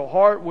puts your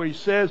heart, where He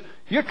says,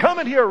 you're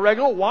coming here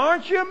regular. Why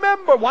aren't you a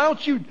member? Why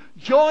don't you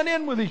join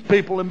in with these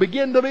people and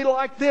begin to be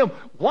like them?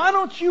 Why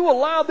don't you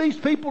allow these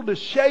people to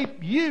shape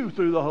you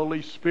through the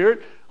Holy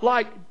Spirit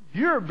like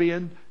you're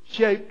being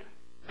shaped?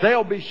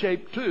 They'll be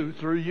shaped too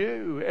through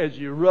you as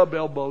you rub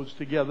elbows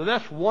together.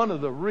 That's one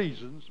of the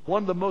reasons,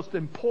 one of the most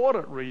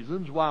important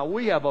reasons why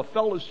we have a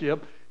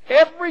fellowship.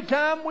 Every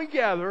time we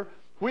gather,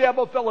 we have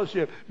a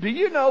fellowship. Do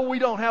you know we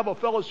don't have a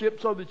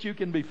fellowship so that you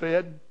can be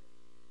fed?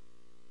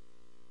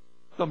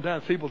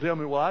 Sometimes people tell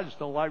me, well, I just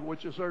don't like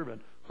what you're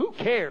serving. Who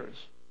cares?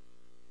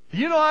 Do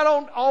you know I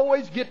don't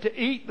always get to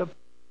eat the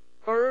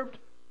served?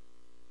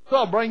 So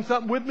I'll bring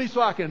something with me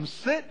so I can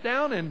sit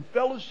down and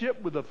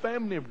fellowship with the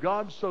family of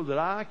God so that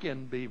I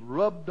can be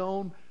rubbed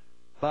on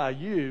by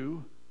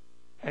you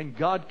and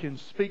God can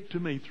speak to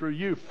me through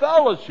you.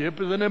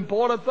 Fellowship is an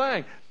important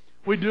thing.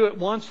 We do it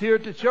once here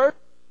at the church,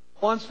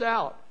 once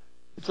out.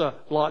 It's a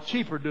lot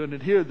cheaper doing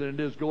it here than it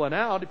is going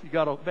out. If you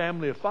got a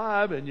family of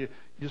 5 and you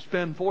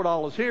spend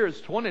 $4 here,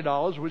 it's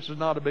 $20, which is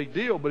not a big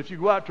deal. But if you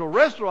go out to a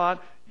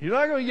restaurant, you're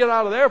not going to get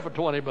out of there for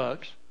 $20.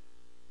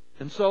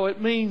 And so it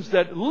means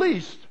that at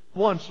least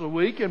once a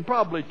week and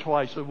probably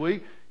twice a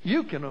week,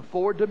 you can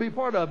afford to be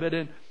part of it.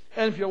 And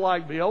if you're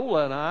like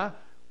Viola and I,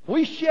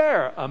 we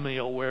share a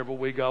meal wherever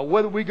we go.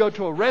 Whether we go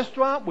to a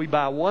restaurant, we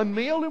buy one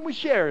meal and we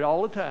share it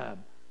all the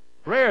time.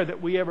 Rare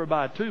that we ever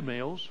buy 2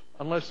 meals,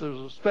 unless there's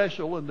a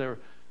special and they're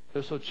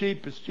so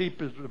cheap as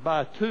to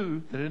buy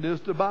 2 than it is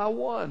to buy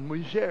 1.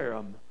 We share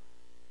them.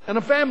 And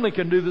a family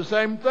can do the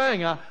same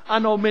thing. I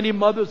know many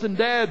mothers and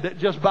dads that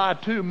just buy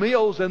 2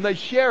 meals and they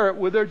share it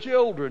with their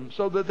children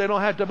so that they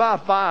don't have to buy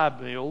 5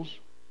 meals.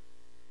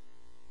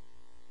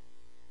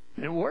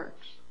 It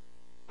works.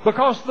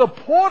 Because the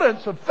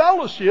importance of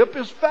fellowship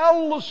is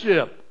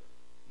fellowship,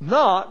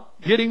 not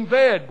getting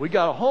fed. We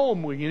got a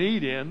home we can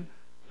eat in.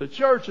 The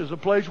church is a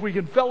place we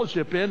can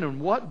fellowship in, and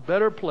what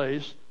better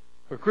place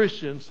for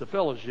Christians to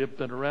fellowship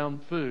than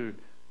around food?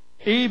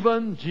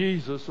 Even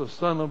Jesus, the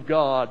Son of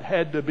God,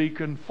 had to be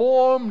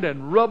conformed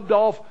and rubbed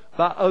off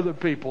by other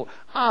people.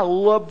 I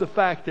love the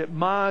fact that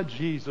my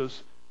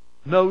Jesus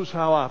knows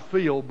how I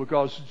feel,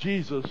 because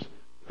Jesus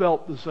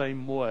felt the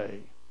same way.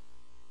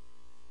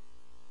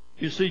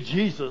 You see,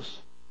 Jesus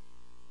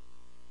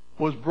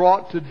was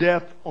brought to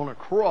death on a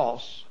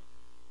cross.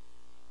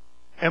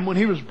 And when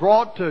He was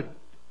brought to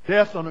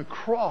death on a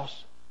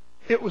cross,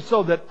 it was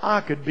so that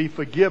I could be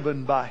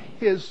forgiven by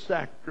His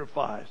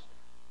sacrifice.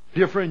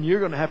 Dear friend, you're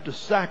going to have to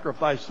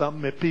sacrifice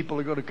something if people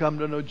are going to come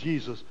to know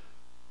Jesus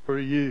for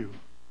you.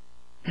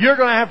 You're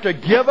going to have to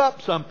give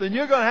up something.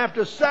 You're going to have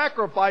to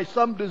sacrifice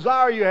some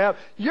desire you have.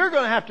 You're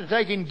going to have to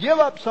take and give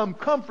up some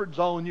comfort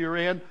zone you're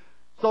in,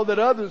 so that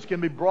others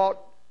can be brought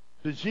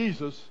to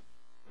Jesus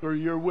through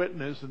your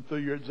witness and through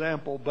your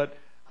example. But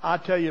I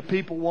tell you,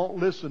 people won't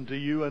listen to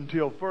you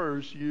until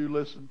first you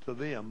listen to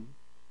them,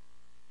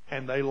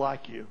 and they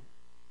like you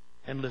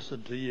and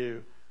listen to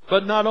you.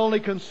 But not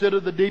only consider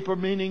the deeper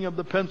meaning of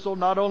the pencil,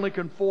 not only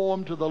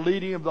conform to the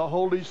leading of the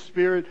Holy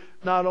Spirit,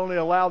 not only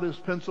allow this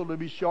pencil to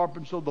be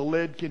sharpened so the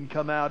lead can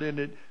come out in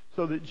it,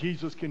 so that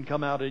Jesus can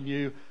come out in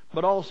you,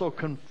 but also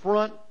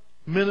confront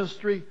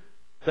ministry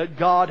that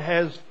God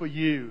has for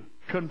you.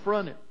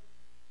 Confront it.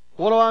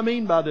 What do I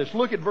mean by this?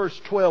 Look at verse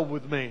 12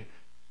 with me.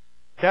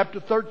 Chapter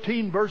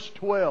 13, verse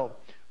 12.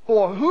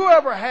 For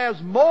whoever has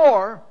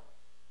more,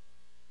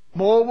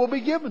 more will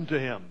be given to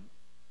him,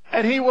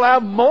 and he will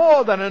have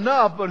more than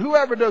enough. But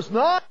whoever does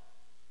not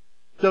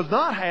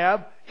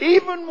have,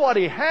 even what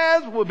he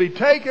has will be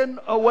taken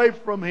away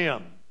from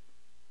him.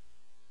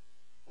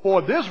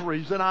 For this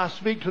reason I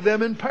speak to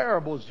them in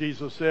parables,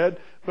 Jesus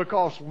said,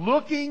 because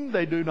looking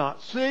they do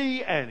not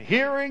see, and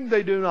hearing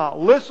they do not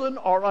listen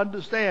or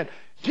understand.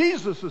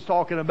 Jesus is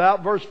talking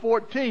about, verse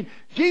 14,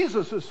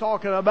 Jesus is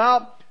talking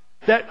about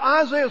that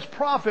Isaiah's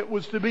prophet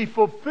was to be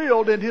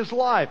fulfilled in his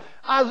life.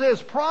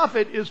 Isaiah's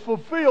prophet is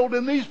fulfilled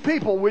in these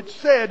people, which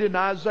said in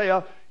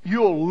Isaiah,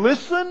 you'll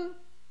listen,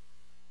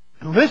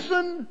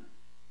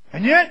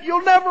 and yet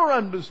you'll never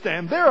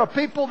understand. There are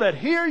people that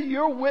hear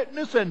your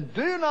witness and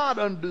do not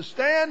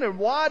understand. And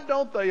why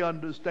don't they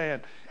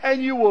understand?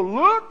 And you will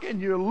look,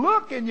 and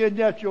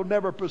yet you'll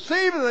never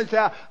perceive. And they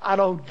say, I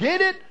don't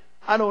get it.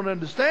 I don't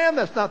understand.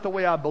 That's not the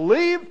way I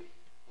believe.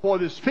 For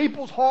this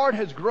people's heart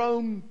has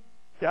grown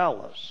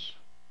callous.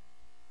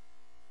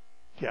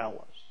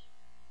 Callous.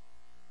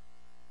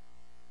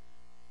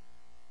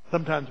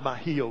 Sometimes my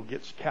heel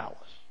gets callous.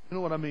 You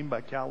know what I mean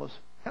by callous?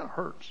 It kind of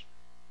hurts.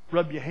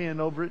 Rub your hand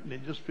over it and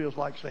it just feels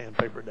like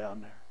sandpaper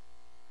down there.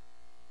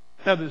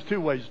 Now there's two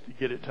ways to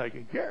get it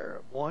taken care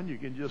of. One, you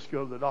can just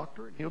go to the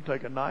doctor and he'll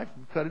take a knife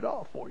and cut it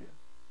off for you.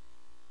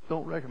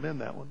 Don't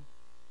recommend that one.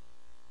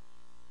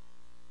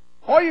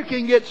 Or you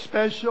can get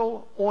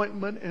special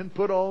ointment and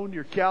put on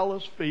your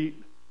callous feet.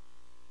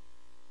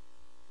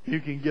 You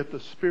can get the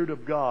Spirit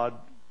of God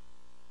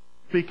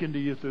speaking to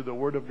you through the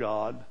Word of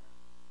God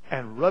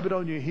and rub it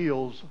on your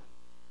heels.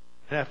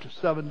 And after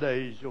 7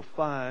 days, you'll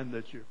find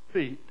that your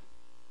feet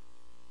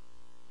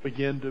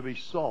begin to be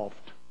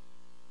soft.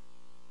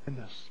 And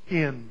the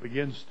skin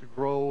begins to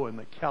grow and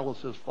the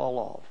calluses fall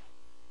off.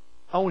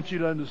 I want you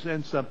to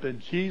understand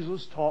something.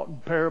 Jesus taught in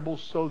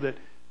parables so that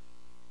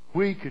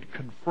we could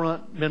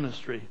confront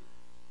ministry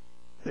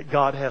that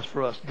God has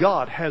for us.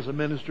 God has a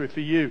ministry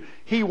for you.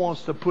 He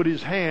wants to put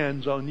His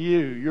hands on you,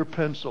 your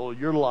pencil,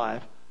 your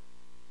life,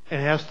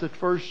 and has to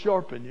first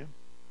sharpen you.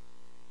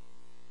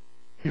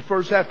 You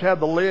first have to have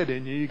the lead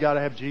in you. You got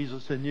to have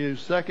Jesus in you.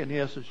 Second, He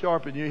has to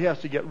sharpen you. He has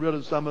to get rid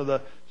of some of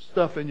the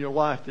stuff in your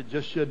life that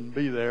just shouldn't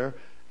be there.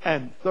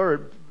 And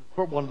third,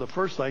 one of the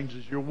first things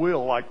is your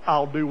will. Like,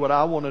 I'll do what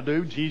I want to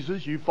do.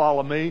 Jesus, you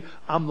follow me.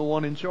 I'm the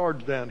one in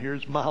charge down here.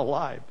 It's my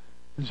life.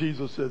 And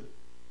Jesus said,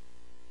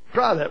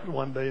 try that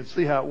one day and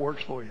see how it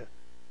works for you.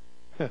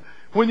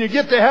 When you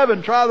get to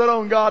heaven, try that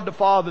on God the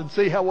Father and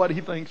see what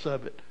He thinks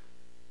of it.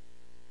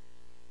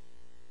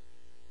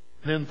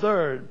 And then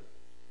third,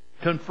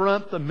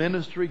 confront the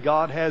ministry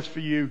God has for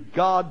you.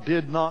 God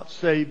did not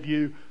save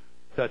you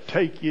to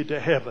take you to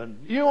heaven.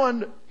 You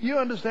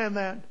understand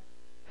that?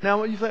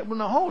 Now, you say, well,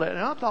 now hold it. And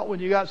I thought when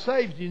you got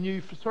saved, you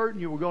knew for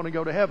certain you were going to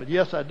go to heaven.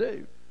 Yes, I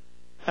do.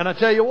 And I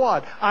tell you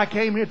what, I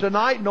came here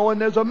tonight knowing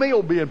there's a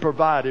meal being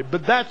provided.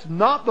 But that's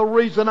not the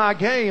reason I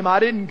came. I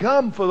didn't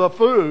come for the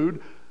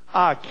food.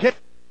 I came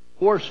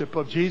for worship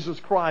of Jesus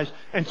Christ.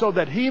 And so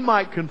that He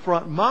might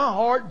confront my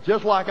heart,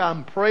 just like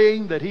I'm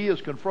praying that He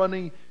is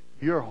confronting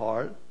your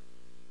heart.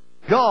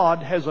 God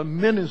has a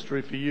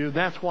ministry for you.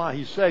 That's why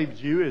He saved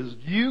you, is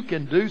you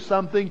can do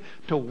something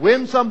to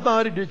win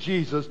somebody to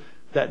Jesus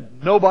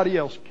that nobody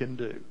else can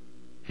do.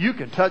 You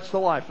can touch the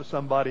life of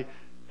somebody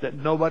that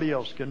nobody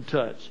else can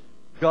touch.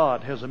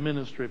 God has a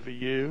ministry for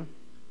you.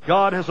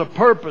 God has a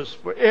purpose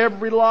for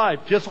every life.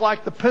 Just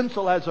like the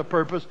pencil has a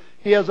purpose,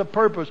 He has a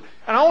purpose.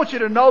 And I want you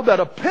to know that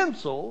a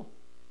pencil,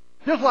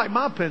 just like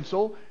my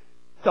pencil,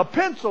 the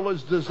pencil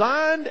is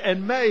designed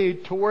and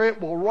made to where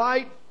it will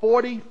write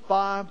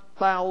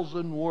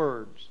 45,000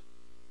 words.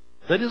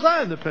 They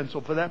designed the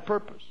pencil for that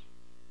purpose.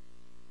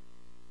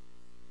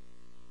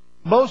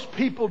 Most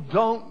people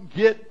don't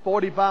get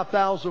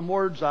 45,000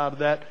 words out of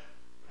that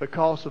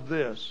because of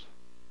this.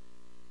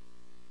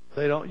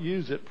 They don't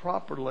use it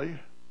properly,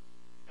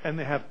 and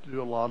they have to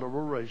do a lot of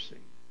erasing.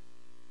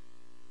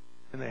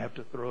 And they have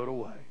to throw it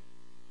away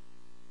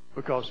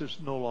because it's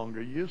no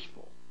longer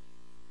useful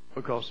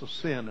because of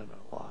sin in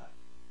their life.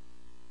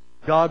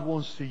 God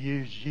wants to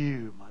use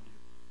you, my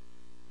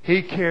dear.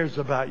 He cares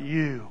about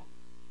you.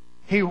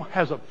 He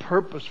has a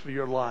purpose for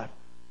your life.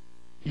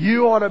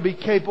 You ought to be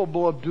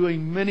capable of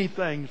doing many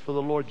things for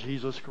the Lord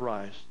Jesus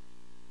Christ.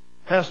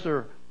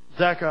 Pastor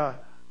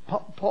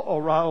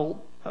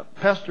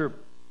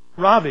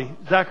Ravi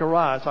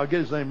Zacharias, I'll get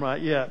his name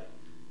right yet.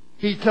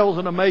 He tells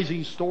an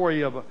amazing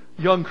story of a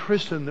young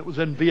Christian that was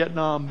in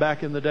Vietnam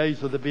back in the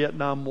days of the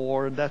Vietnam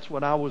War, and that's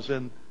when I was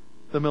in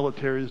the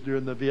militaries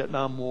during the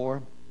Vietnam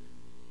War.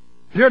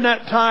 During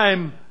that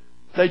time,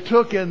 they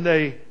took and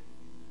they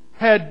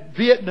had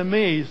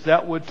Vietnamese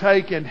that would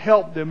take and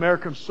help the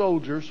American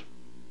soldiers.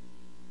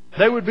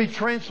 They would be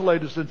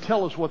translators and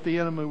tell us what the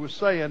enemy was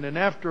saying. And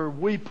after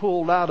we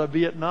pulled out of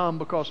Vietnam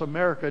because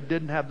America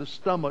didn't have the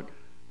stomach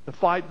to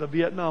fight the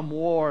Vietnam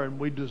War, and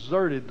we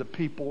deserted the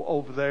people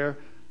over there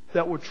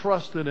that were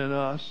trusted in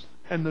us.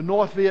 And the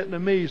North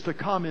Vietnamese, the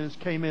communists,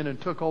 came in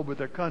and took over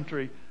their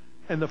country.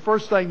 And the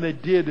first thing they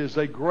did is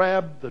they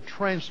grabbed the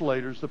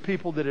translators, the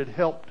people that had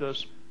helped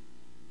us,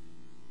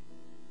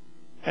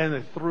 and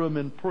they threw them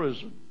in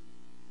prison.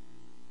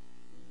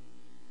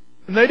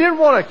 And they didn't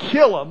want to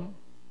kill them.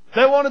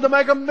 They wanted to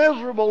make them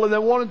miserable, and they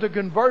wanted to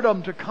convert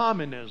them to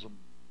communism.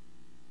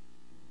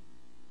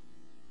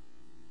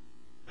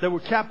 They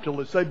were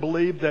capitalists. They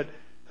believed that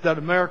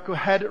America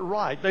had it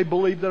right. They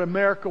believed that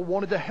America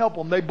wanted to help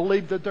them. They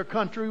believed that their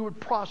country would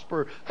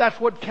prosper. That's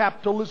what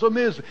capitalism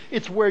is.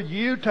 It's where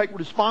you take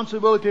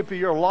responsibility for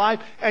your life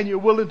and you're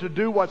willing to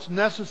do what's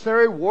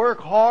necessary,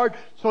 work hard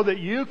so that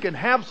you can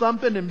have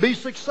something and be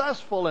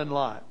successful in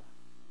life.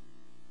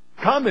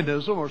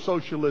 Communism, or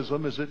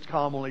socialism as it's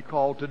commonly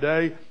called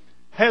today,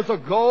 has a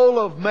goal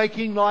of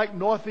making like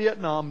North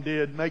Vietnam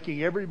did,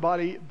 making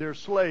everybody their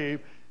slave.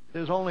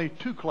 There's only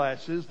two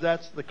classes.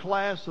 That's the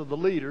class of the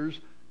leaders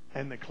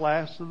and the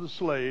class of the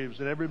slaves,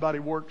 and everybody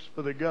works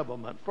for the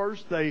government.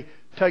 First, they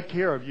take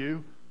care of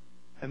you,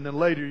 and then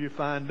later you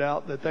find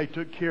out that they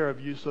took care of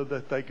you so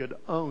that they could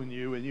own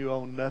you, and you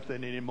own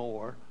nothing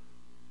anymore.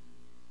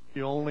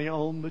 You only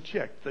own the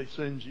check they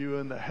send you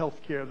and the health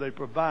care they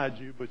provide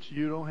you, but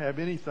you don't have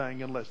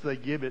anything unless they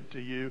give it to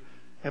you.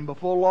 And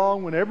before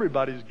long, when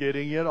everybody's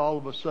getting it, all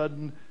of a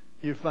sudden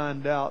you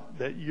find out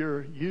that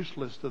you're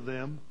useless to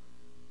them,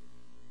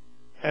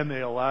 and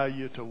they allow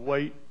you to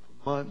wait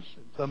months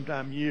and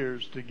sometimes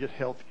years to get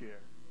health care.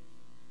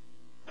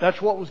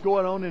 That's what was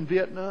going on in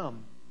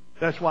Vietnam.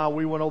 That's why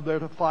we went over there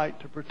to fight,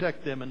 to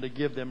protect them and to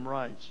give them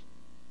rights.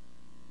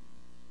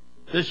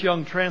 This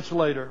young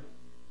translator,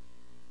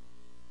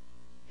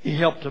 he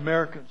helped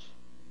Americans.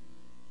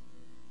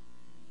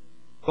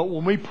 But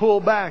when we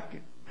pulled back,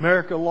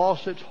 America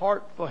lost its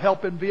heart for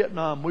helping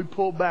Vietnam. We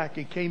pulled back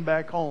and came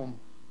back home.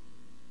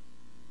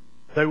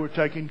 They were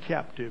taken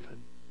captive.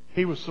 And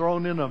he was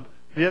thrown in a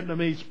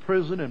Vietnamese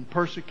prison and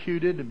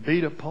persecuted and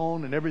beat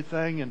upon and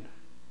everything, and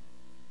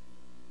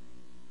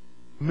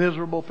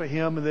miserable for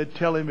him. And they'd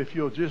tell him, if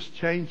you'll just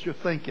change your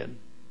thinking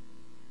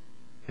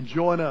and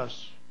join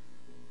us,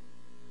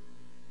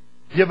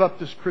 give up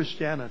this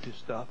Christianity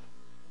stuff,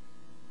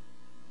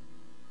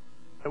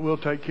 that we'll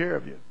take care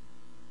of you.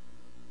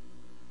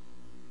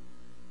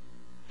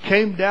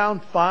 Came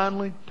down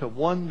finally to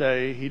one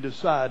day he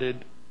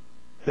decided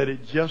that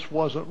it just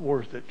wasn't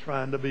worth it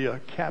trying to be a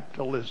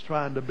capitalist,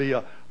 trying to be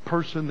a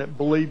person that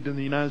believed in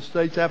the United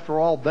States. After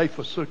all, they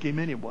forsook him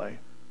anyway.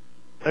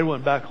 They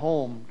went back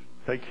home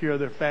to take care of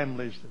their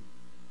families and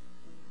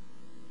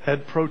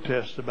had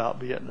protests about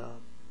Vietnam.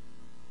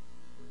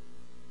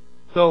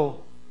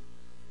 So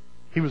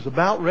he was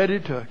about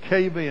ready to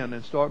cave in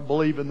and start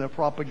believing their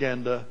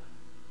propaganda.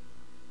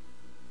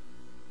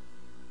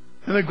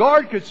 And the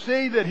guard could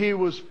see that he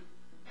was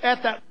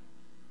at that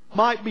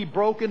might be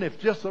broken if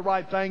just the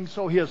right thing,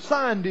 so he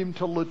assigned him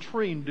to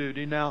latrine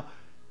duty. Now,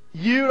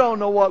 you don't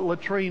know what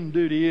latrine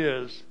duty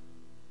is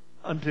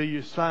until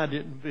you signed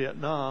it in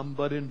Vietnam,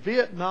 but in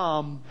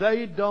Vietnam,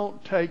 they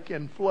don't take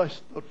and flush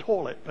the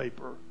toilet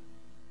paper.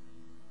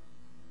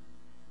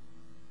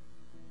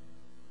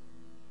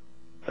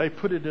 They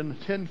put it in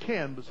a tin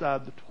can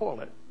beside the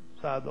toilet,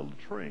 beside the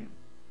latrine.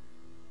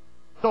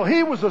 So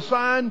he was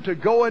assigned to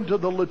go into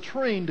the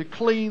latrine to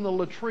clean the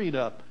latrine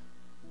up.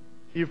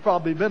 You've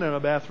probably been in a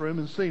bathroom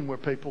and seen where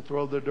people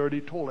throw their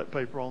dirty toilet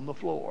paper on the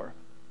floor.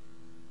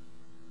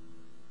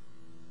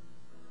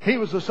 He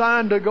was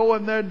assigned to go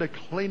in there to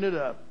clean it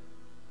up.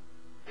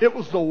 It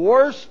was the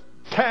worst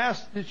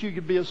task that you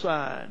could be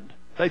assigned.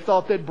 They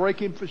thought they'd break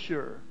him for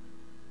sure.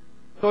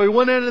 So he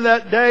went into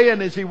that day,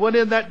 and as he went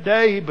in that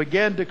day, he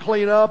began to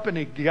clean up, and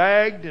he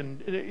gagged,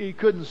 and he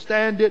couldn't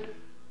stand it.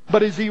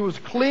 But as he was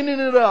cleaning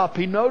it up,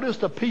 he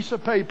noticed a piece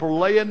of paper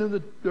laying in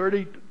the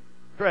dirty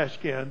trash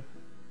can.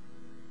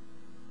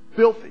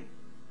 Filthy.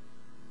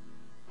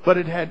 But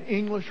it had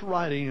English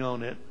writing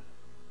on it.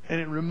 And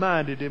it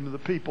reminded him of the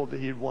people that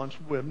he had once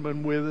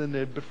been with and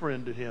had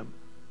befriended him.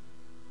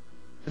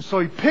 And so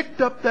he picked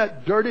up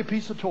that dirty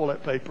piece of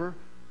toilet paper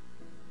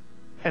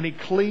and he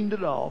cleaned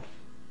it off.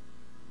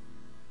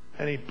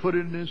 And he put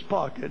it in his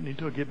pocket and he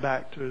took it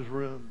back to his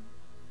room.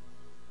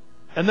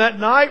 And that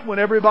night when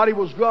everybody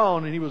was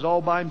gone and he was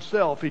all by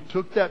himself, he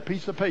took that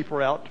piece of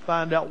paper out to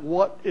find out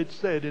what it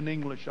said in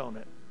English on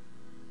it.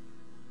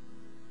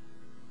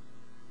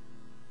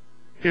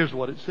 Here's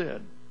what it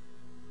said.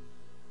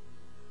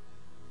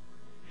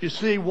 You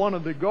see, one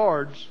of the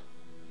guards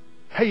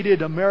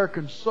hated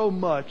Americans so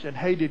much and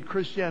hated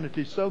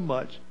Christianity so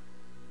much,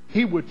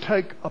 he would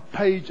take a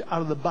page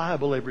out of the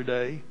Bible every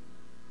day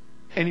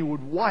and he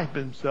would wipe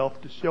himself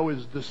to show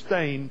his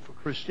disdain for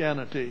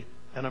Christianity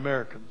and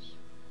Americans.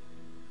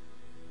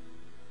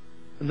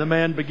 And the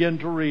man began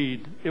to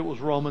read. It was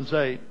Romans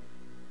 8.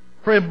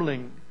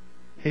 Trembling,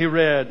 he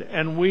read,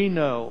 and we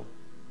know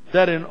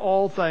that in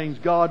all things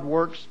God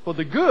works for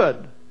the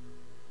good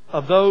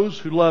of those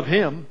who love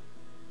Him.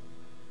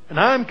 And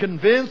I'm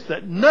convinced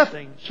that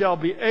nothing shall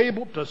be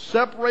able to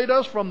separate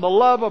us from the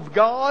love of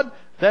God,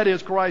 that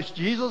is Christ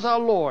Jesus our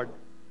Lord.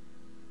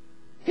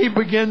 He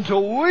began to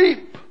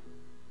weep.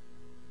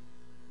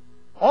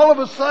 All of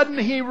a sudden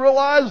he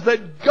realized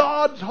that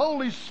God's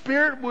Holy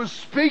Spirit was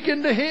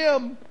speaking to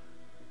him.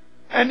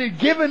 And He'd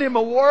given him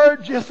a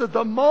word just at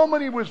the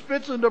moment he was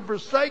fixing to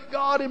forsake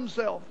God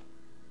Himself.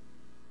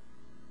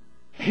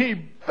 He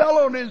fell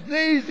on his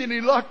knees and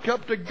he looked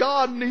up to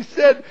God and he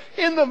said,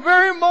 in the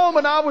very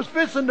moment I was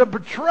fixing to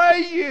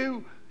betray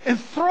you and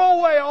throw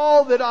away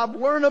all that I've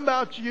learned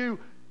about you,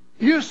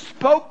 you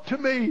spoke to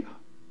me.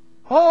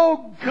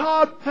 Oh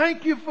God,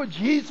 thank you for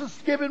Jesus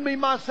giving me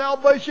my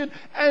salvation,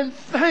 and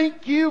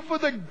thank you for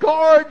the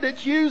guard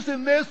that's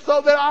using this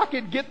so that I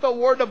could get the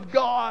Word of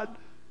God.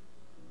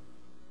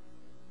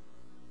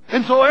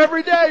 And so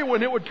every day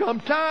when it would come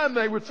time,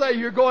 they would say,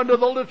 you're going to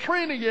the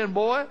latrine again,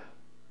 boy.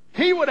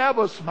 He would have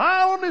a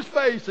smile on his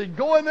face and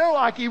go in there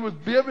like he was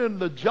given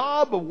the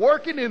job of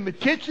working in the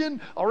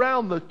kitchen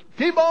around the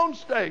T-bone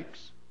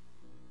steaks.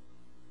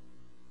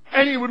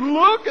 And he would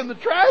look in the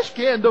trash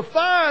can to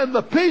find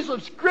the piece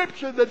of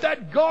Scripture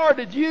that guard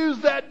had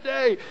used that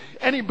day.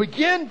 And he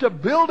began to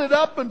build it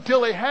up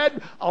until he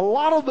had a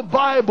lot of the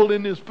Bible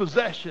in his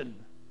possession.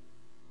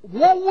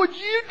 What would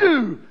you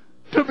do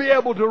to be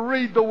able to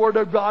read the Word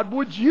of God?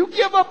 Would you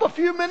give up a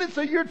few minutes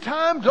of your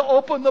time to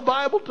open the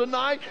Bible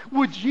tonight?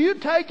 Would you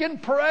take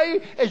and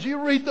pray as you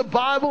read the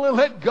Bible and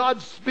let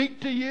God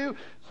speak to you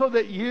so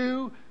that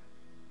you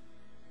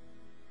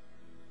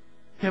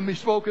can be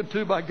spoken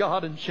to by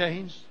God and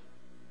changed?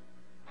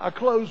 I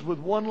close with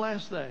one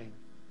last thing.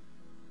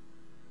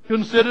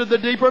 Consider the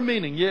deeper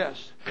meaning,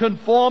 yes.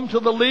 Conform to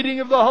the leading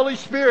of the Holy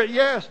Spirit,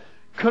 yes.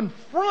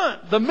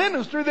 Confront the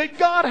ministry that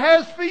God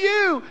has for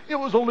you. It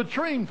was a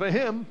latrine for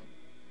him.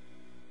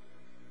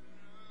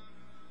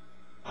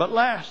 But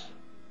last,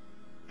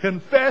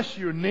 confess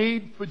your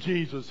need for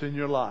Jesus in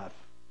your life.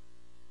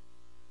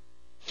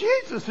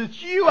 Jesus,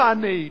 it's you I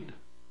need.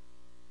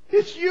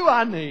 It's you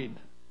I need.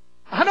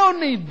 I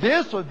don't need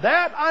this or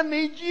that. I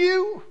need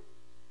you.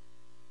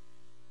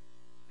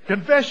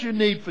 Confess your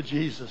need for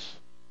Jesus.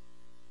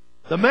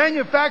 The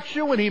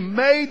manufacturer, when he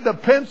made the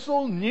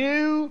pencil,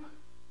 knew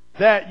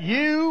that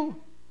you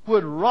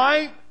would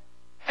write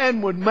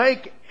and would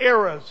make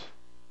errors.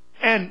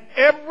 And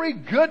every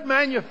good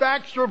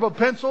manufacturer of a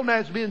pencil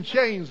has been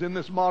changed in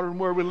this modern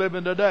world we live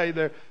in today.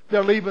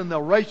 They're leaving the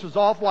erasers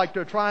off like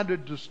they're trying to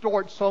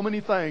distort so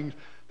many things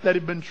that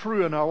have been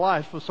true in our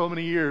lives for so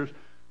many years.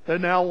 They're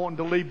now wanting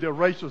to leave the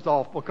erasers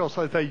off because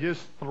they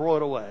just throw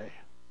it away.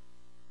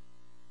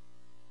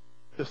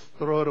 Just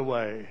throw it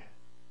away.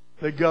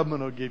 The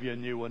government will give you a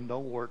new one.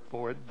 Don't work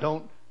for it.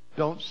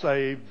 Don't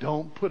save.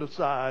 Don't put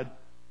aside.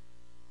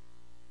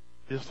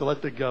 Just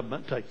let the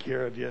government take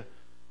care of you.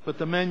 But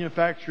the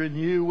manufacturer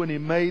knew when he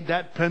made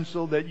that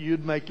pencil that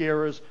you'd make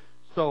errors.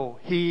 So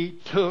he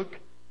took,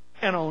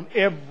 and on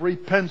every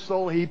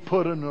pencil he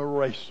put an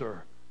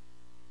eraser.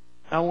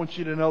 I want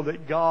you to know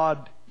that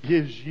God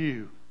gives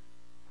you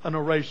an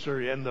eraser.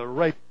 And the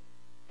eraser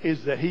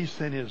is that He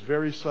sent His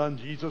very Son,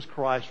 Jesus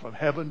Christ, from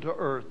heaven to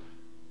earth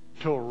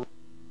to erase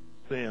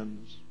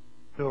sins.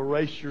 To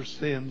erase your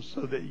sins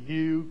so that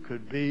you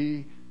could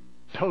be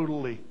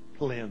totally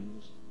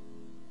cleansed.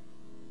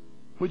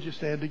 Would you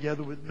stand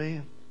together with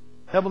me?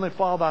 Heavenly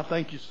Father, I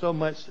thank you so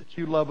much that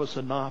you love us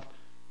enough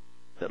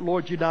that,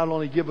 Lord, you not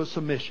only give us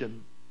a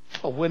mission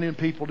of winning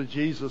people to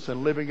Jesus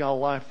and living our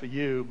life for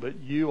you, but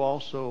you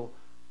also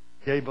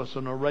gave us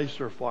an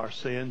eraser for our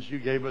sins. You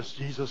gave us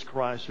Jesus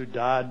Christ, who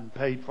died and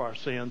paid for our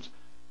sins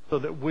so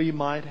that we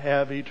might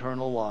have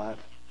eternal life.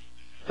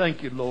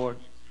 Thank you, Lord.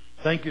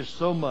 Thank you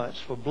so much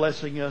for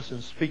blessing us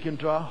and speaking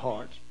to our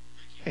hearts.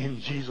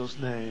 In Jesus'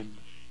 name,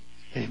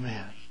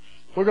 amen.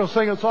 We're going to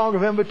sing a song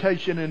of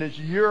invitation, and it's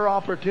your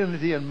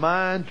opportunity and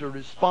mine to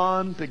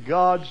respond to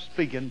God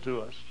speaking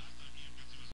to us.